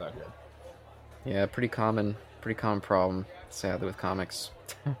kind of weren't that good. Yeah, pretty common problem, sadly, with comics.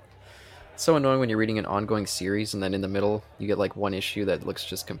 It's so annoying when you're reading an ongoing series and then in the middle you get like one issue that looks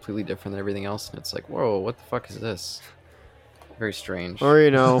just completely different than everything else, and it's like, whoa, what the fuck is this? Very strange. Or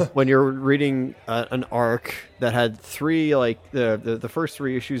when you're reading an arc that had three, like the first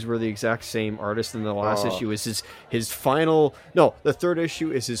three issues were the exact same artist, and the last issue is his final. No, the third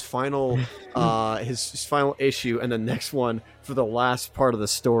issue is his final his final issue, and the next one for the last part of the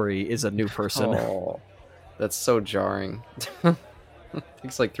story is a new person. Oh, that's so jarring. It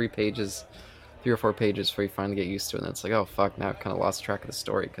takes like 3 or 4 pages before you finally get used to it, and it's like, oh fuck, now I've kind of lost track of the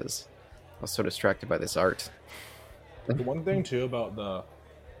story because I was so distracted by this art. The one thing too about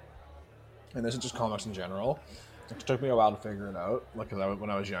and this is just comics in general, it took me a while to figure it out, like when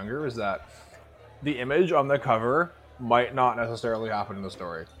I was younger, is that the image on the cover might not necessarily happen in the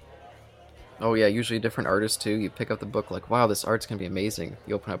story. Oh yeah, usually a different artist too. You pick up the book like, wow, this art's gonna be amazing.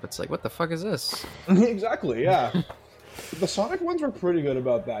 You open up, it's like, what the fuck is this? Exactly, yeah. The Sonic ones were pretty good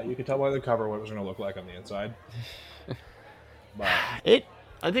about that. You could tell by the cover what it was going to look like on the inside. But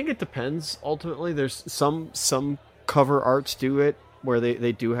I think it depends. Ultimately, there's some cover arts do it where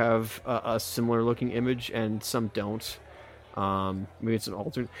they do have a similar looking image, and some don't. Maybe it's an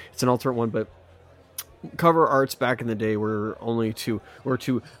alternate one, but cover arts back in the day were to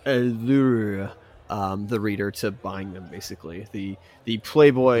allure the reader to buying them. Basically, the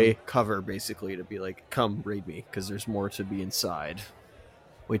Playboy cover basically to be like, "Come raid me," because there's more to be inside.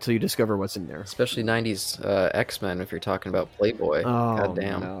 Wait till you discover what's in there. Especially 90s X-Men, if you're talking about Playboy. Oh, God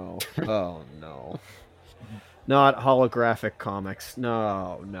damn. no. Oh, no. Not holographic comics.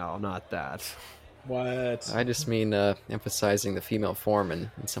 No, not that. What? I just mean emphasizing the female form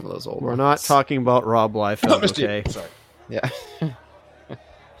in some of those old We're ones. not talking about Rob Liefeld, okay? Sorry. Yeah. Oh,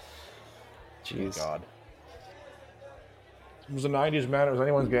 Jeez. God. It was the 90s, man. It was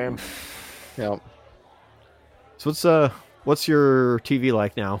anyone's game. Yeah. So what's your TV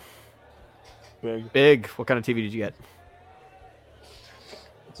like now? Big. What kind of TV did you get?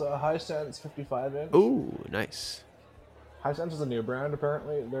 It's a Hisense 55-inch. Ooh, nice. Hisense is a new brand,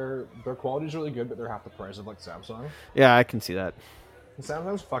 apparently. Their quality is really good, but they're half the price of, like, Samsung. Yeah, I can see that. And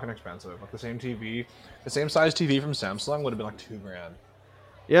Samsung's fucking expensive. Like, the same size TV from Samsung would have been, like, $2,000.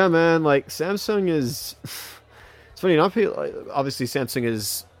 Yeah, man, like, Samsung is... It's funny, not like, obviously Samsung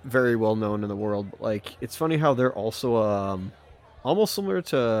is very well known in the world, but, like, it's funny how they're also almost similar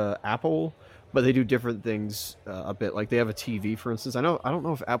to Apple, but they do different things a bit. Like, they have a TV, for instance. I don't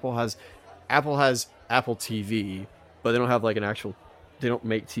know if Apple has Apple TV, but they don't have, like, they don't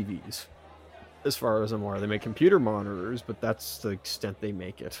make TVs, as far as I'm aware. They make computer monitors, but that's the extent they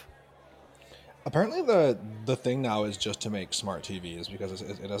make it. Apparently, the thing now is just to make smart TVs because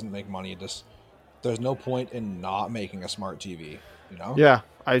it doesn't make money. There's no point in not making a smart TV, you know? Yeah,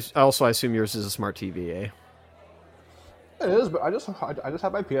 I assume yours is a smart TV, eh? It is, but I just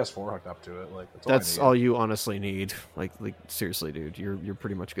have my PS4 hooked up to it. Like that's all you honestly need. Like seriously, dude, you're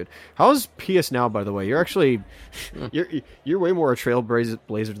pretty much good. How's PS Now, by the way? You're actually you're way more a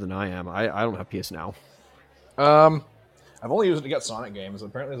trailblazer than I am. I don't have PS Now. I've only used it to get Sonic games.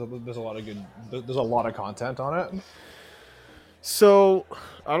 Apparently, there's a lot of content on it. So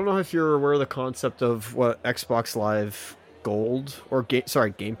I don't know if you're aware of the concept of what Xbox Live Gold or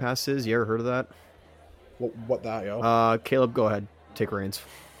Game Pass is. You ever heard of that? What that, yo? Caleb, go ahead, take reins.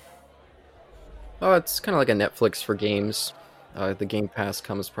 Oh, it's kind of like a Netflix for games. The Game Pass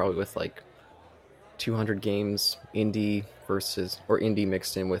comes probably with like 200 games, indie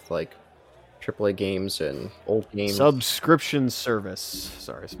mixed in with like AAA games and old games. Subscription service.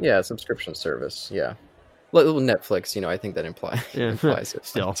 Sorry. Yeah, subscription service. Yeah. Little Netflix, I think that implies it.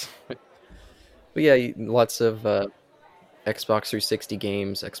 Still. But yeah, lots of Xbox 360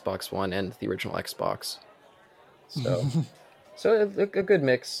 games, Xbox One, and the original Xbox. So a good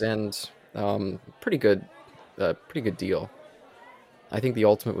mix and pretty good deal. I think the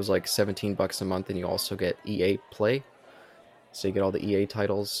ultimate was like $17 a month, and you also get EA Play, so you get all the EA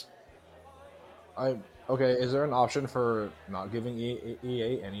titles. Okay, is there an option for not giving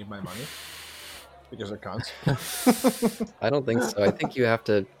EA any of my money? Because they're cunts. I don't think so. I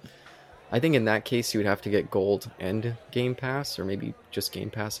think in that case you would have to get Gold and Game Pass, or maybe just Game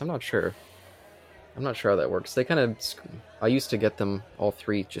Pass. I'm not sure how that works. I used to get them all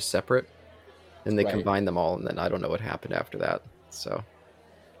three just separate, and they combined them all, and then I don't know what happened after that. So,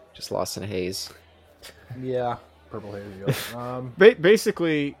 just lost in a haze. Yeah, purple haze.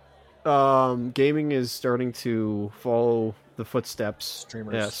 Basically, gaming is starting to follow the footsteps,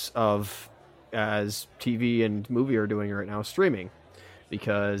 Streamers. yes, of as TV and movie are doing right now, streaming,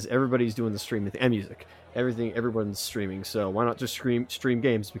 because everybody's doing the streaming and music. Everyone's streaming, so why not just stream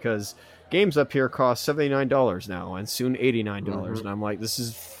games? Because games up here cost $79 now, and soon $89, and I'm like, this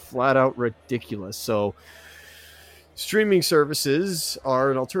is flat out ridiculous. So streaming services are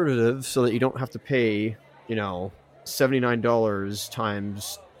an alternative, so that you don't have to pay, $79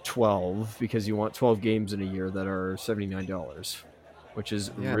 times 12 because you want 12 games in a year that are $79, which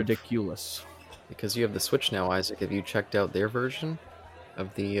is ridiculous. Because you have the Switch now, Isaac. Have you checked out their version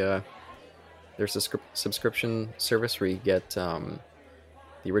of their subscription service where you get the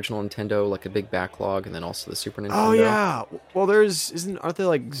original Nintendo, like a big backlog, and then also the Super Nintendo? Oh yeah. Well, aren't they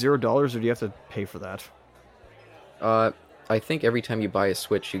like $0, or do you have to pay for that? I think every time you buy a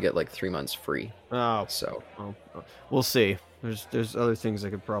Switch, you get like 3 months free. Oh, so we'll see. There's other things I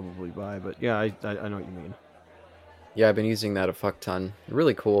could probably buy, but yeah, I know what you mean. Yeah, I've been using that a fuck ton.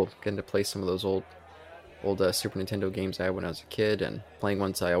 Really cool getting to play some of those old Super Nintendo games I had when I was a kid, and playing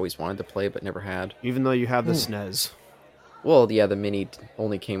ones I always wanted to play but never had. Even though you have the SNES. Well, yeah, the Mini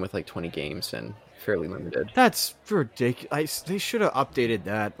only came with like 20 games and fairly limited. That's ridiculous. They should have updated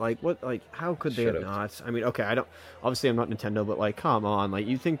that. Like, what? Like, how could they have not? I mean, okay, obviously I'm not Nintendo, but like, come on. Like,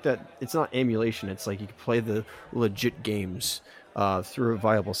 you think that it's not emulation. It's like you can play the legit games through a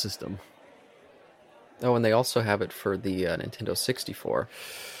viable system. Oh, and they also have it for the Nintendo 64.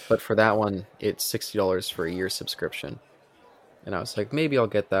 But for that one, it's $60 for a year subscription. And I was like, maybe I'll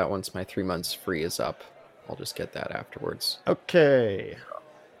get that once my 3 months free is up. I'll just get that afterwards. Okay.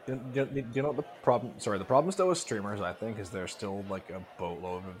 Do you know what the problem? Sorry, the problem still with streamers, I think, is there's still like a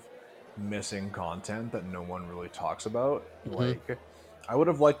boatload of missing content that no one really talks about. Like, I would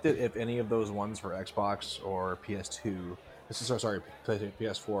have liked it if any of those ones for Xbox or PS2, sorry,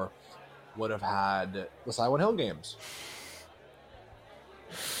 PS4, would have had the Silent Hill games.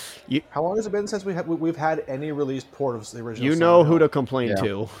 How long has it been since we've had any released port of the original? You Silent know Hill? who to complain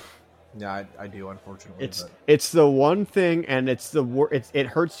to. Yeah, I do, unfortunately. It's the one thing, and it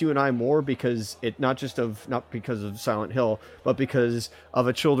hurts you and I more because not because of Silent Hill, but because of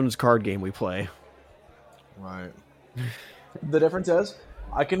a children's card game we play. Right. The difference is,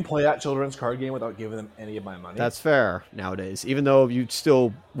 I can play that children's card game without giving them any of my money. That's fair nowadays, even though you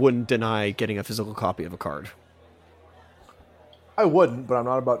still wouldn't deny getting a physical copy of a card. I wouldn't, but I'm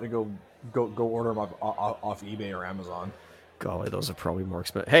not about to go order them off eBay or Amazon. Golly, those are probably more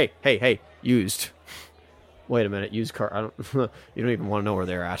expensive. Hey, used. Wait a minute, used car. I don't. You don't even want to know where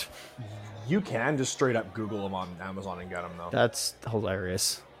they're at. You can just straight up Google them on Amazon and get them though. That's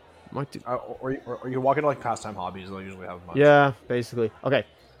hilarious. Or you walk into like Pastime Hobbies, they'll usually have a bunch. Yeah, basically. Okay,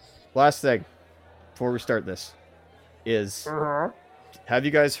 last thing before we start this is: have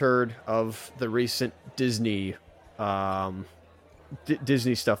you guys heard of the recent Disney,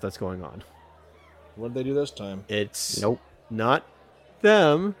 Disney stuff that's going on? What did they do this time? It's Nope. Not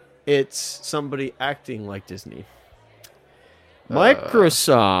them. It's somebody acting like Disney.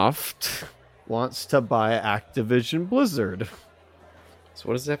 Microsoft wants to buy Activision Blizzard. So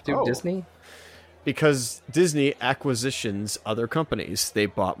what does that have to do with Disney? Because Disney acquisitions other companies. They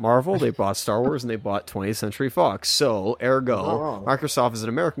bought Marvel, they bought Star Wars, and they bought 20th Century Fox. So, ergo, Microsoft is an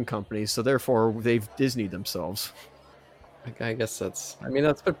American company, so therefore they've Disneyed themselves. I guess that's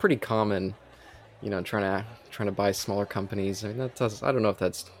been pretty common, trying to buy smaller companies. I don't know if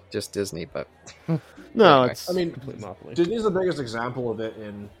that's just Disney, but no, anyway. it's complete monopoly. Disney's the biggest example of it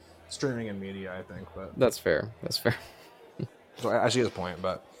in streaming and media, I think. But that's fair. So I see his point,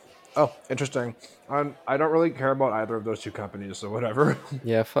 but interesting. I don't really care about either of those two companies, so whatever.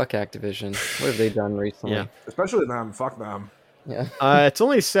 Yeah, fuck Activision. What have they done recently? Yeah, especially them. Fuck them. Yeah. It's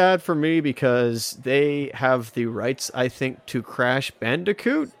only sad for me because they have the rights, I think, to Crash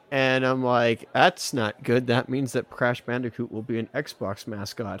Bandicoot, and I'm like, that's not good. That means that Crash Bandicoot will be an Xbox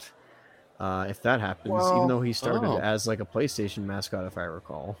mascot if that happens, even though he started as like a PlayStation mascot, if I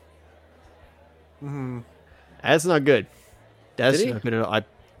recall. That's not good. That's not good at all. I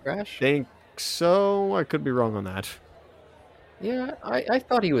Crash? think so. I could be wrong on that. Yeah, I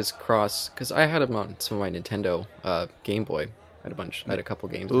thought he was cross because I had him on some of my Nintendo Game Boy. I had a couple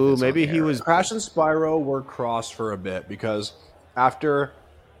games. Ooh, maybe he was. Crash and Spyro were cross for a bit because after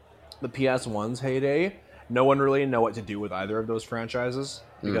the PS1's heyday, no one really knew what to do with either of those franchises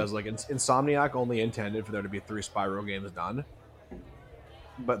because like Insomniac only intended for there to be 3 Spyro games done,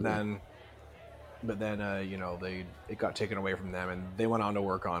 but then it got taken away from them and they went on to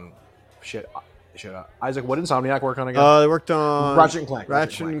work on shit. Isaac, what did Insomniac work on again? They worked on Ratchet and Clank.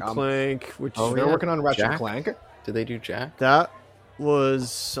 Ratchet and Clank, which they're working on Ratchet and Jack? Clank. Did they do Jack? That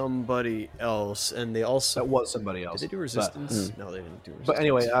was somebody else, and they also That was somebody else. Did they do Resistance? No, they didn't do Resistance. But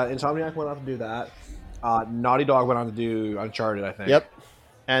anyway, Insomniac went on to do that. Naughty Dog went on to do Uncharted, I think. Yep.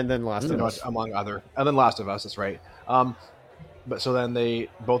 And then Last of Us, among other, and then Last of Us. That's right. But so then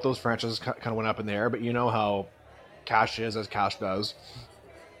both those franchises kind of went up in the air. But you know how cash is as cash does.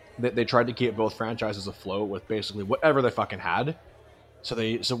 They tried to keep both franchises afloat with basically whatever they fucking had.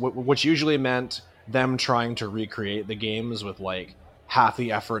 Which usually meant them trying to recreate the games with like half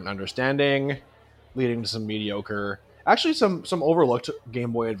the effort and understanding, leading to some mediocre, actually some overlooked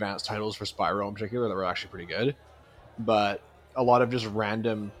Game Boy Advance titles for Spyro in particular that were actually pretty good, but a lot of just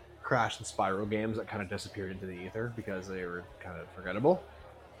random Crash and Spyro games that kind of disappeared into the ether because they were kind of forgettable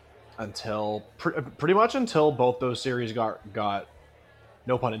until pretty much until both those series got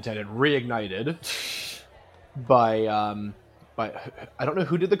no pun intended reignited by I don't know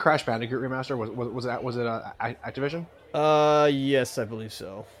who did the Crash Bandicoot remaster. Was it Activision? Yes, I believe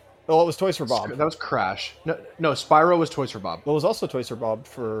so. Well, it was Toys for Bob. That was Crash. No, Spyro was Toys for Bob. Well, it was also Toys for Bob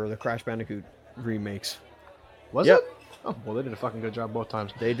for the Crash Bandicoot remakes. Was it? Oh, well, they did a fucking good job both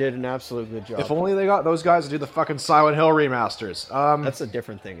times. They did an absolute good job. If only they got those guys to do the fucking Silent Hill remasters. That's a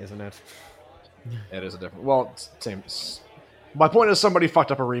different thing, isn't it? It is a different. Well, same. My point is, somebody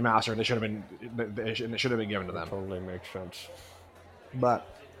fucked up a remaster, and it should have been given to them. Totally makes sense. But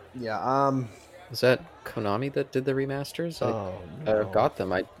yeah, Was that Konami that did the remasters? I got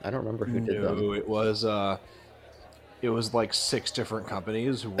them. I don't remember who did them. It was it was like 6 different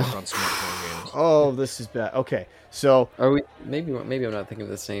companies who worked on smartphone games. Oh, this is bad. Okay, so Are we? Maybe I'm not thinking of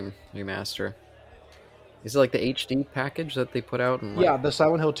the same remaster. Is it like the HD package that they put out? And like, Yeah, the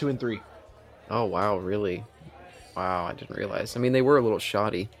Silent Hill 2 and 3. oh wow, really? Wow, I didn't realize. I mean, they were a little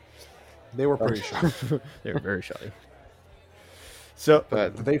shoddy, They were pretty sure. they were very shoddy. So,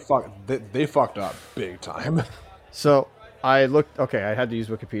 but They fucked up big time. so I looked. Okay, I had to use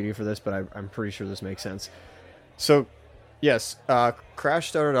Wikipedia for this, but I'm pretty sure this makes sense. So, yes, Crash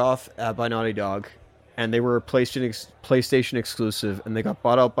started off by Naughty Dog, and they were a PlayStation exclusive, and they got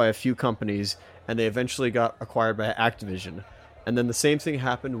bought out by a few companies, and they eventually got acquired by Activision. And then the same thing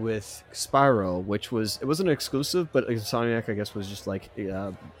happened with Spyro, which it wasn't an exclusive, but Insomniac, I guess, was just like,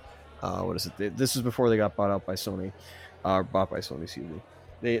 what is it? This was before they got bought out by Sony, bought by Sony, excuse me.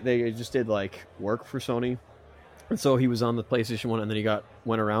 They just did like work for Sony, and so he was on the PlayStation 1, and then he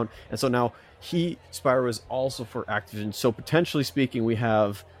went around, and so now Spyro is also for Activision. So potentially speaking, we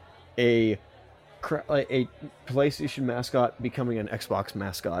have a PlayStation mascot becoming an Xbox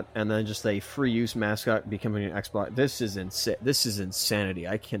mascot, and then just a free use mascot becoming an Xbox. This is insanity.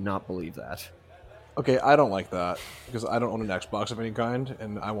 I cannot believe that. Okay, I don't like that because I don't own an Xbox of any kind,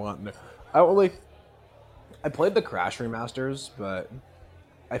 and I played the Crash remasters, but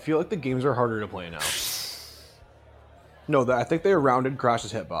I feel like the games are harder to play now. No, I think they rounded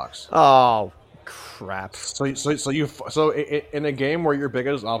Crash's hitbox. Oh crap! So in a game where your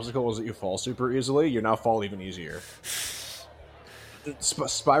biggest obstacle is that you fall super easily, you now fall even easier.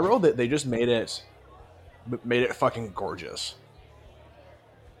 Spyro, they just made it fucking gorgeous.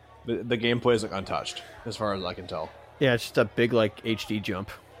 The gameplay is like untouched, as far as I can tell, Yeah, it's just a big like HD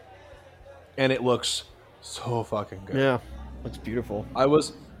jump. and it looks so fucking good. Yeah, looks beautiful.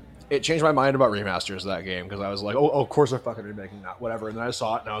 It changed my mind about remasters of that game because I was like, oh, of course they're fucking remaking that, whatever. And then I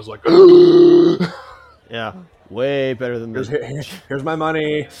saw it and I was like, Yeah, way better than here's my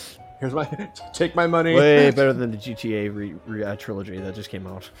money. Take my money. way better than the GTA trilogy that just came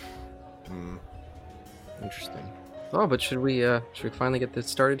out. interesting. Oh, but should we finally get this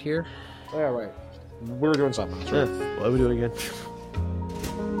started here? Yeah, right. We're doing something. Yeah, why are we doing it again?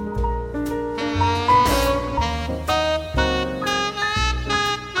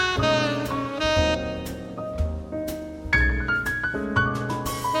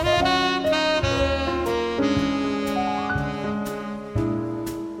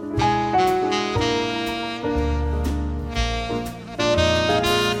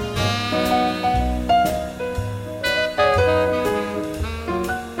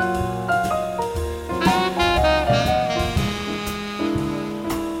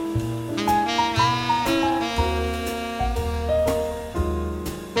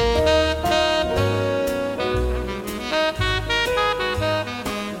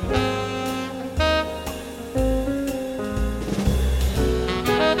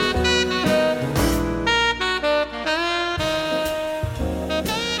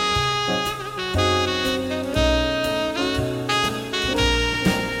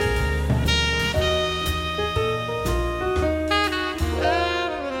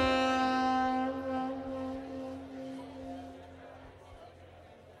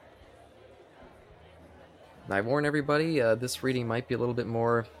 I warn everybody, this reading might be a little bit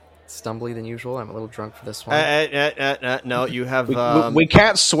more stumbly than usual. I'm a little drunk for this one. No, you have We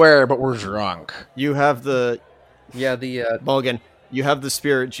can't swear, but we're drunk. you have the Yeah, the Mulligan. You have the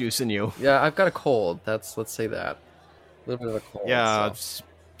spirit juice in you. yeah, I've got a cold. Let's say that. A little bit of a cold. Yeah, so.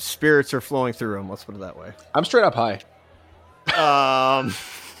 spirits are flowing through him. Let's put it that way. I'm straight up high.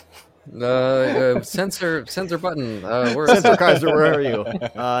 Censor button. Sensor Kaiser, where are you?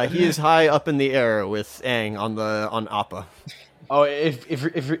 He is high up in the air with Aang on Appa. Oh, if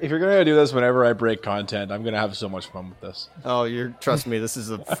you're gonna do this whenever I break content, I'm gonna have so much fun with this. Oh, trust me, this is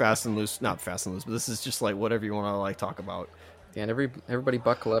a fast and loose, not fast and loose, but this is just like whatever you want to like talk about. Yeah, and everybody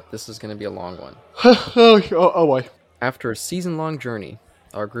buckle up. This is going to be a long one. oh boy. After a season-long journey,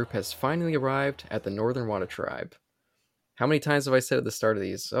 our group has finally arrived at the Northern Water Tribe. How many times have I said at the start of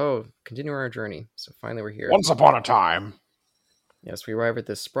these? Oh, continue our journey. So finally we're here. Once upon a time. Yes, we arrive at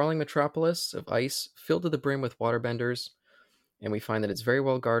this sprawling metropolis of ice filled to the brim with waterbenders, and we find that it's very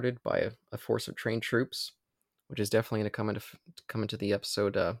well guarded by a force of trained troops, which is definitely going to come into the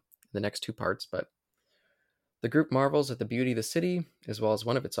episode, the next 2 parts. But the group marvels at the beauty of the city, as well as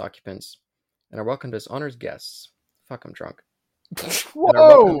one of its occupants, and are welcomed as honored guests. Fuck, I'm drunk. And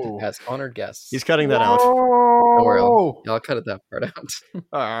are welcomed as honored guests. He's cutting that out. Don't worry, I'll cut that part out.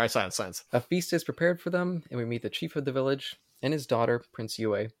 All right, science. A feast is prepared for them, and we meet the chief of the village and his daughter, Prince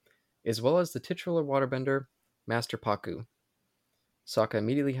Yue, as well as the titular waterbender, Master Paku. Sokka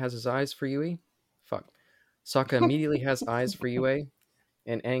immediately has his eyes for Yui. Sokka immediately has eyes for Yue,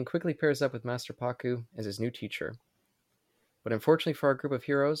 and Aang quickly pairs up with Master Paku as his new teacher. But unfortunately for our group of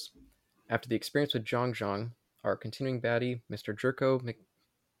heroes, after the experience with Zhang Zhang, our continuing baddie, Mr. Jerko Mc...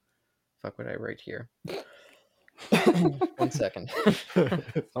 Fuck, what did I write here? 1 second.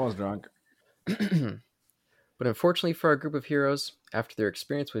 Someone's drunk. But unfortunately for our group of heroes, after their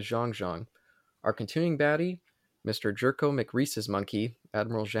experience with Zhang Zhang, our continuing baddie, Mr. Jerko McReese's monkey,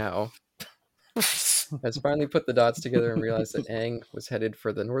 Admiral Zhao, has finally put the dots together and realized that Aang was headed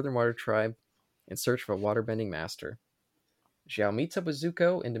for the Northern Water Tribe in search of a waterbending master. Zhao meets up with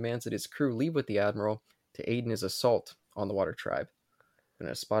Zuko and demands that his crew leave with the Admiral to aid in his assault on the Water Tribe. But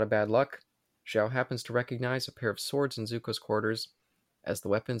in a spot of bad luck, Zhao happens to recognize a pair of swords in Zuko's quarters as the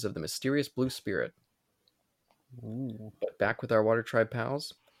weapons of the mysterious Blue Spirit. Ooh. But back with our Water Tribe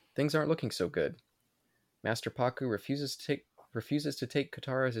pals, things aren't looking so good. Master Paku refuses to take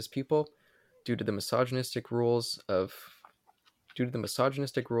Katara as his pupil due to the misogynistic rules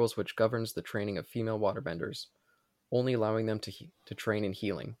which governs the training of female waterbenders, only allowing them to train in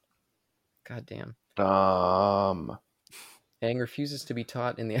healing. God damn. Dumb. Aang refuses to be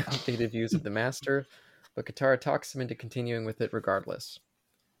taught in the outdated views of the master, but Katara talks him into continuing with it regardless.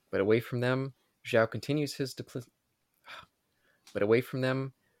 But away from them, Zhao continues his duplicitous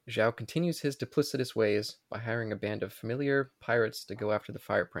ways by hiring a band of familiar pirates to go after the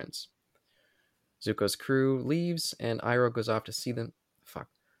Fire Prince. Zuko's crew leaves, and Iroh goes off to see them. Fuck.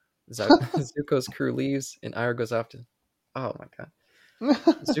 Zuko's crew leaves, and Iroh goes off to... Oh my god.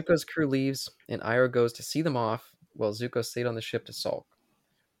 Zuko's crew leaves, and Iroh goes to see them off, while Zuko stayed on the ship to sulk.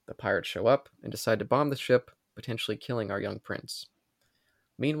 The pirates show up and decide to bomb the ship, potentially killing our young prince.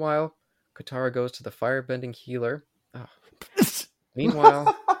 Meanwhile, Katara goes to the firebending healer. Oh.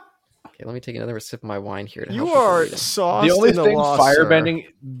 Meanwhile... Okay, let me take another sip of my wine here. To You help with are reading. sauced The only in thing loss, sir.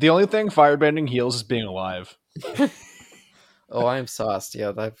 firebending heals is being alive. Oh, I am sauced.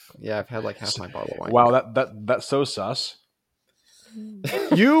 Yeah, I've had like half my bottle of wine. Wow, that's so sus.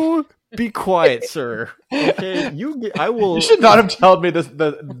 You be quiet, sir. Okay, I will. You should not have told me this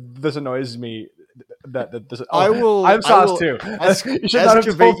annoys me. This. I will. I'm sauced too. You should not have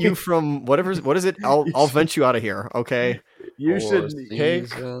excavate told me. you from whatever. What is it? I'll vent you out of here. Okay. You should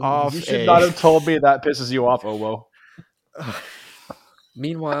Take off. You should not have told me that pisses you off, Obo.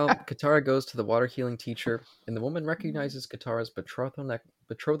 Meanwhile, Katara goes to the water healing teacher, and the woman recognizes Katara's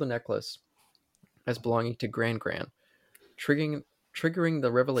betrothal necklace as belonging to Gran, triggering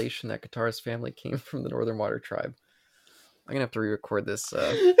the revelation that Katara's family came from the Northern Water Tribe. I'm gonna have to re-record this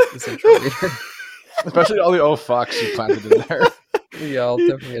intro reader. Especially all the oh fucks you planted in there. Yeah, I'll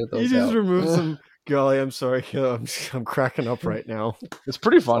definitely edit those You just out. removed some. Golly, I'm sorry. I'm cracking up right now. It's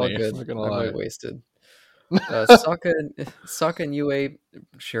pretty It's all funny. good. I'm not gonna I'm lie. way wasted. Sokka and Yue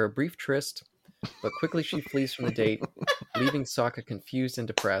share a brief tryst, but quickly she flees from the date, leaving Sokka confused and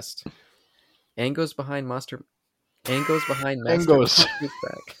depressed. Aang goes behind Master Angos. Paku's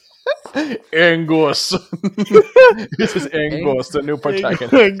back. Angus. This is Angus, the new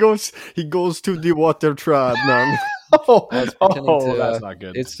protagonist. He goes to the water tribe now. Oh, I was pretending to, that's not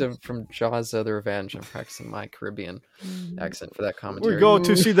good. It's from Jaws: The Revenge. I'm practicing my Caribbean accent for that commentary. We go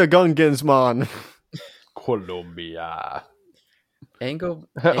to see the Gungans, man. Colombia. Aang goes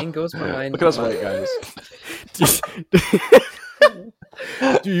behind. Look at us white guys.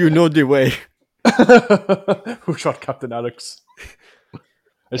 Do you know the way? Who shot Captain Alex?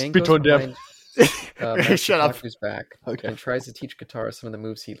 I Aang spit goes on them. behind, Master Shut up. Paku's back and tries to teach Katara some of the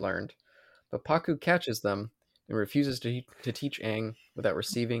moves he'd learned, but Paku catches them and refuses to teach Aang without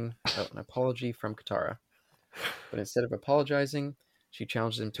receiving an apology from Katara. But instead of apologizing, she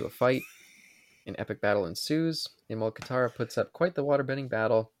challenges him to a fight. An epic battle ensues, and while Katara puts up quite the waterbending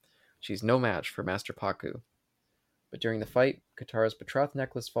battle, she's no match for Master Paku. But during the fight, Katara's betrothed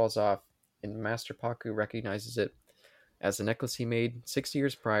necklace falls off, and Master Paku recognizes it as the necklace he made 60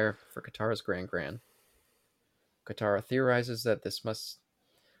 years prior for Katara's Gran. Katara theorizes that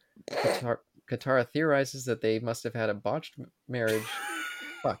they must have had a botched marriage.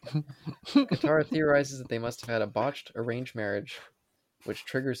 Fuck. Katara theorizes that they must have had a botched arranged marriage, which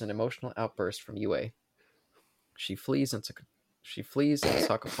triggers an emotional outburst from Yue. She flees, and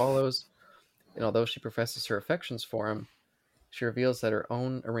Sokka follows, and although she professes her affections for him, she reveals that it's her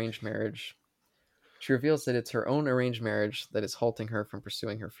own arranged marriage that is halting her from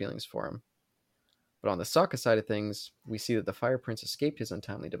pursuing her feelings for him. But on the Sokka side of things, we see that the Fire Prince escaped his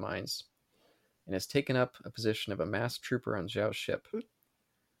untimely demise and has taken up a position of a masked trooper on Zhao's ship,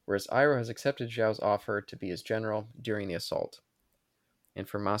 whereas Iroh has accepted Zhao's offer to be his general during the assault. And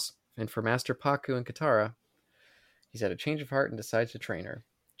for Master Paku and Katara, he's had a change of heart and decides to train her.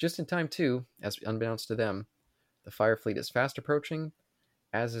 Just in time, too, as unbeknownst to them, The fire fleet is fast approaching,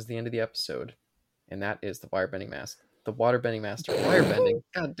 as is the end of the episode. And that is the waterbending master. The waterbending master. Wirebending.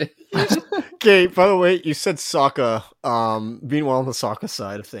 God damn. Okay, by the way, you said Sokka. Meanwhile, on the Sokka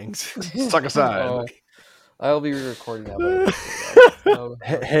side of things. Stuck aside. Oh, I'll be re-recording that later.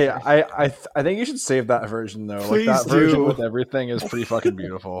 Hey, I think you should save that version though. Please like that version do. with everything is pretty fucking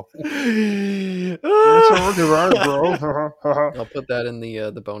beautiful. Ah! I'll put that in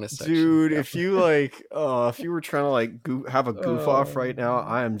the bonus section. Dude, if you if you were trying to have a goof off right now,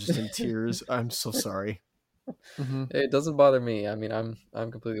 I am just in tears. I'm so sorry. Mm-hmm. It doesn't bother me. I mean, I'm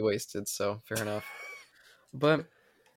completely wasted, so fair enough. But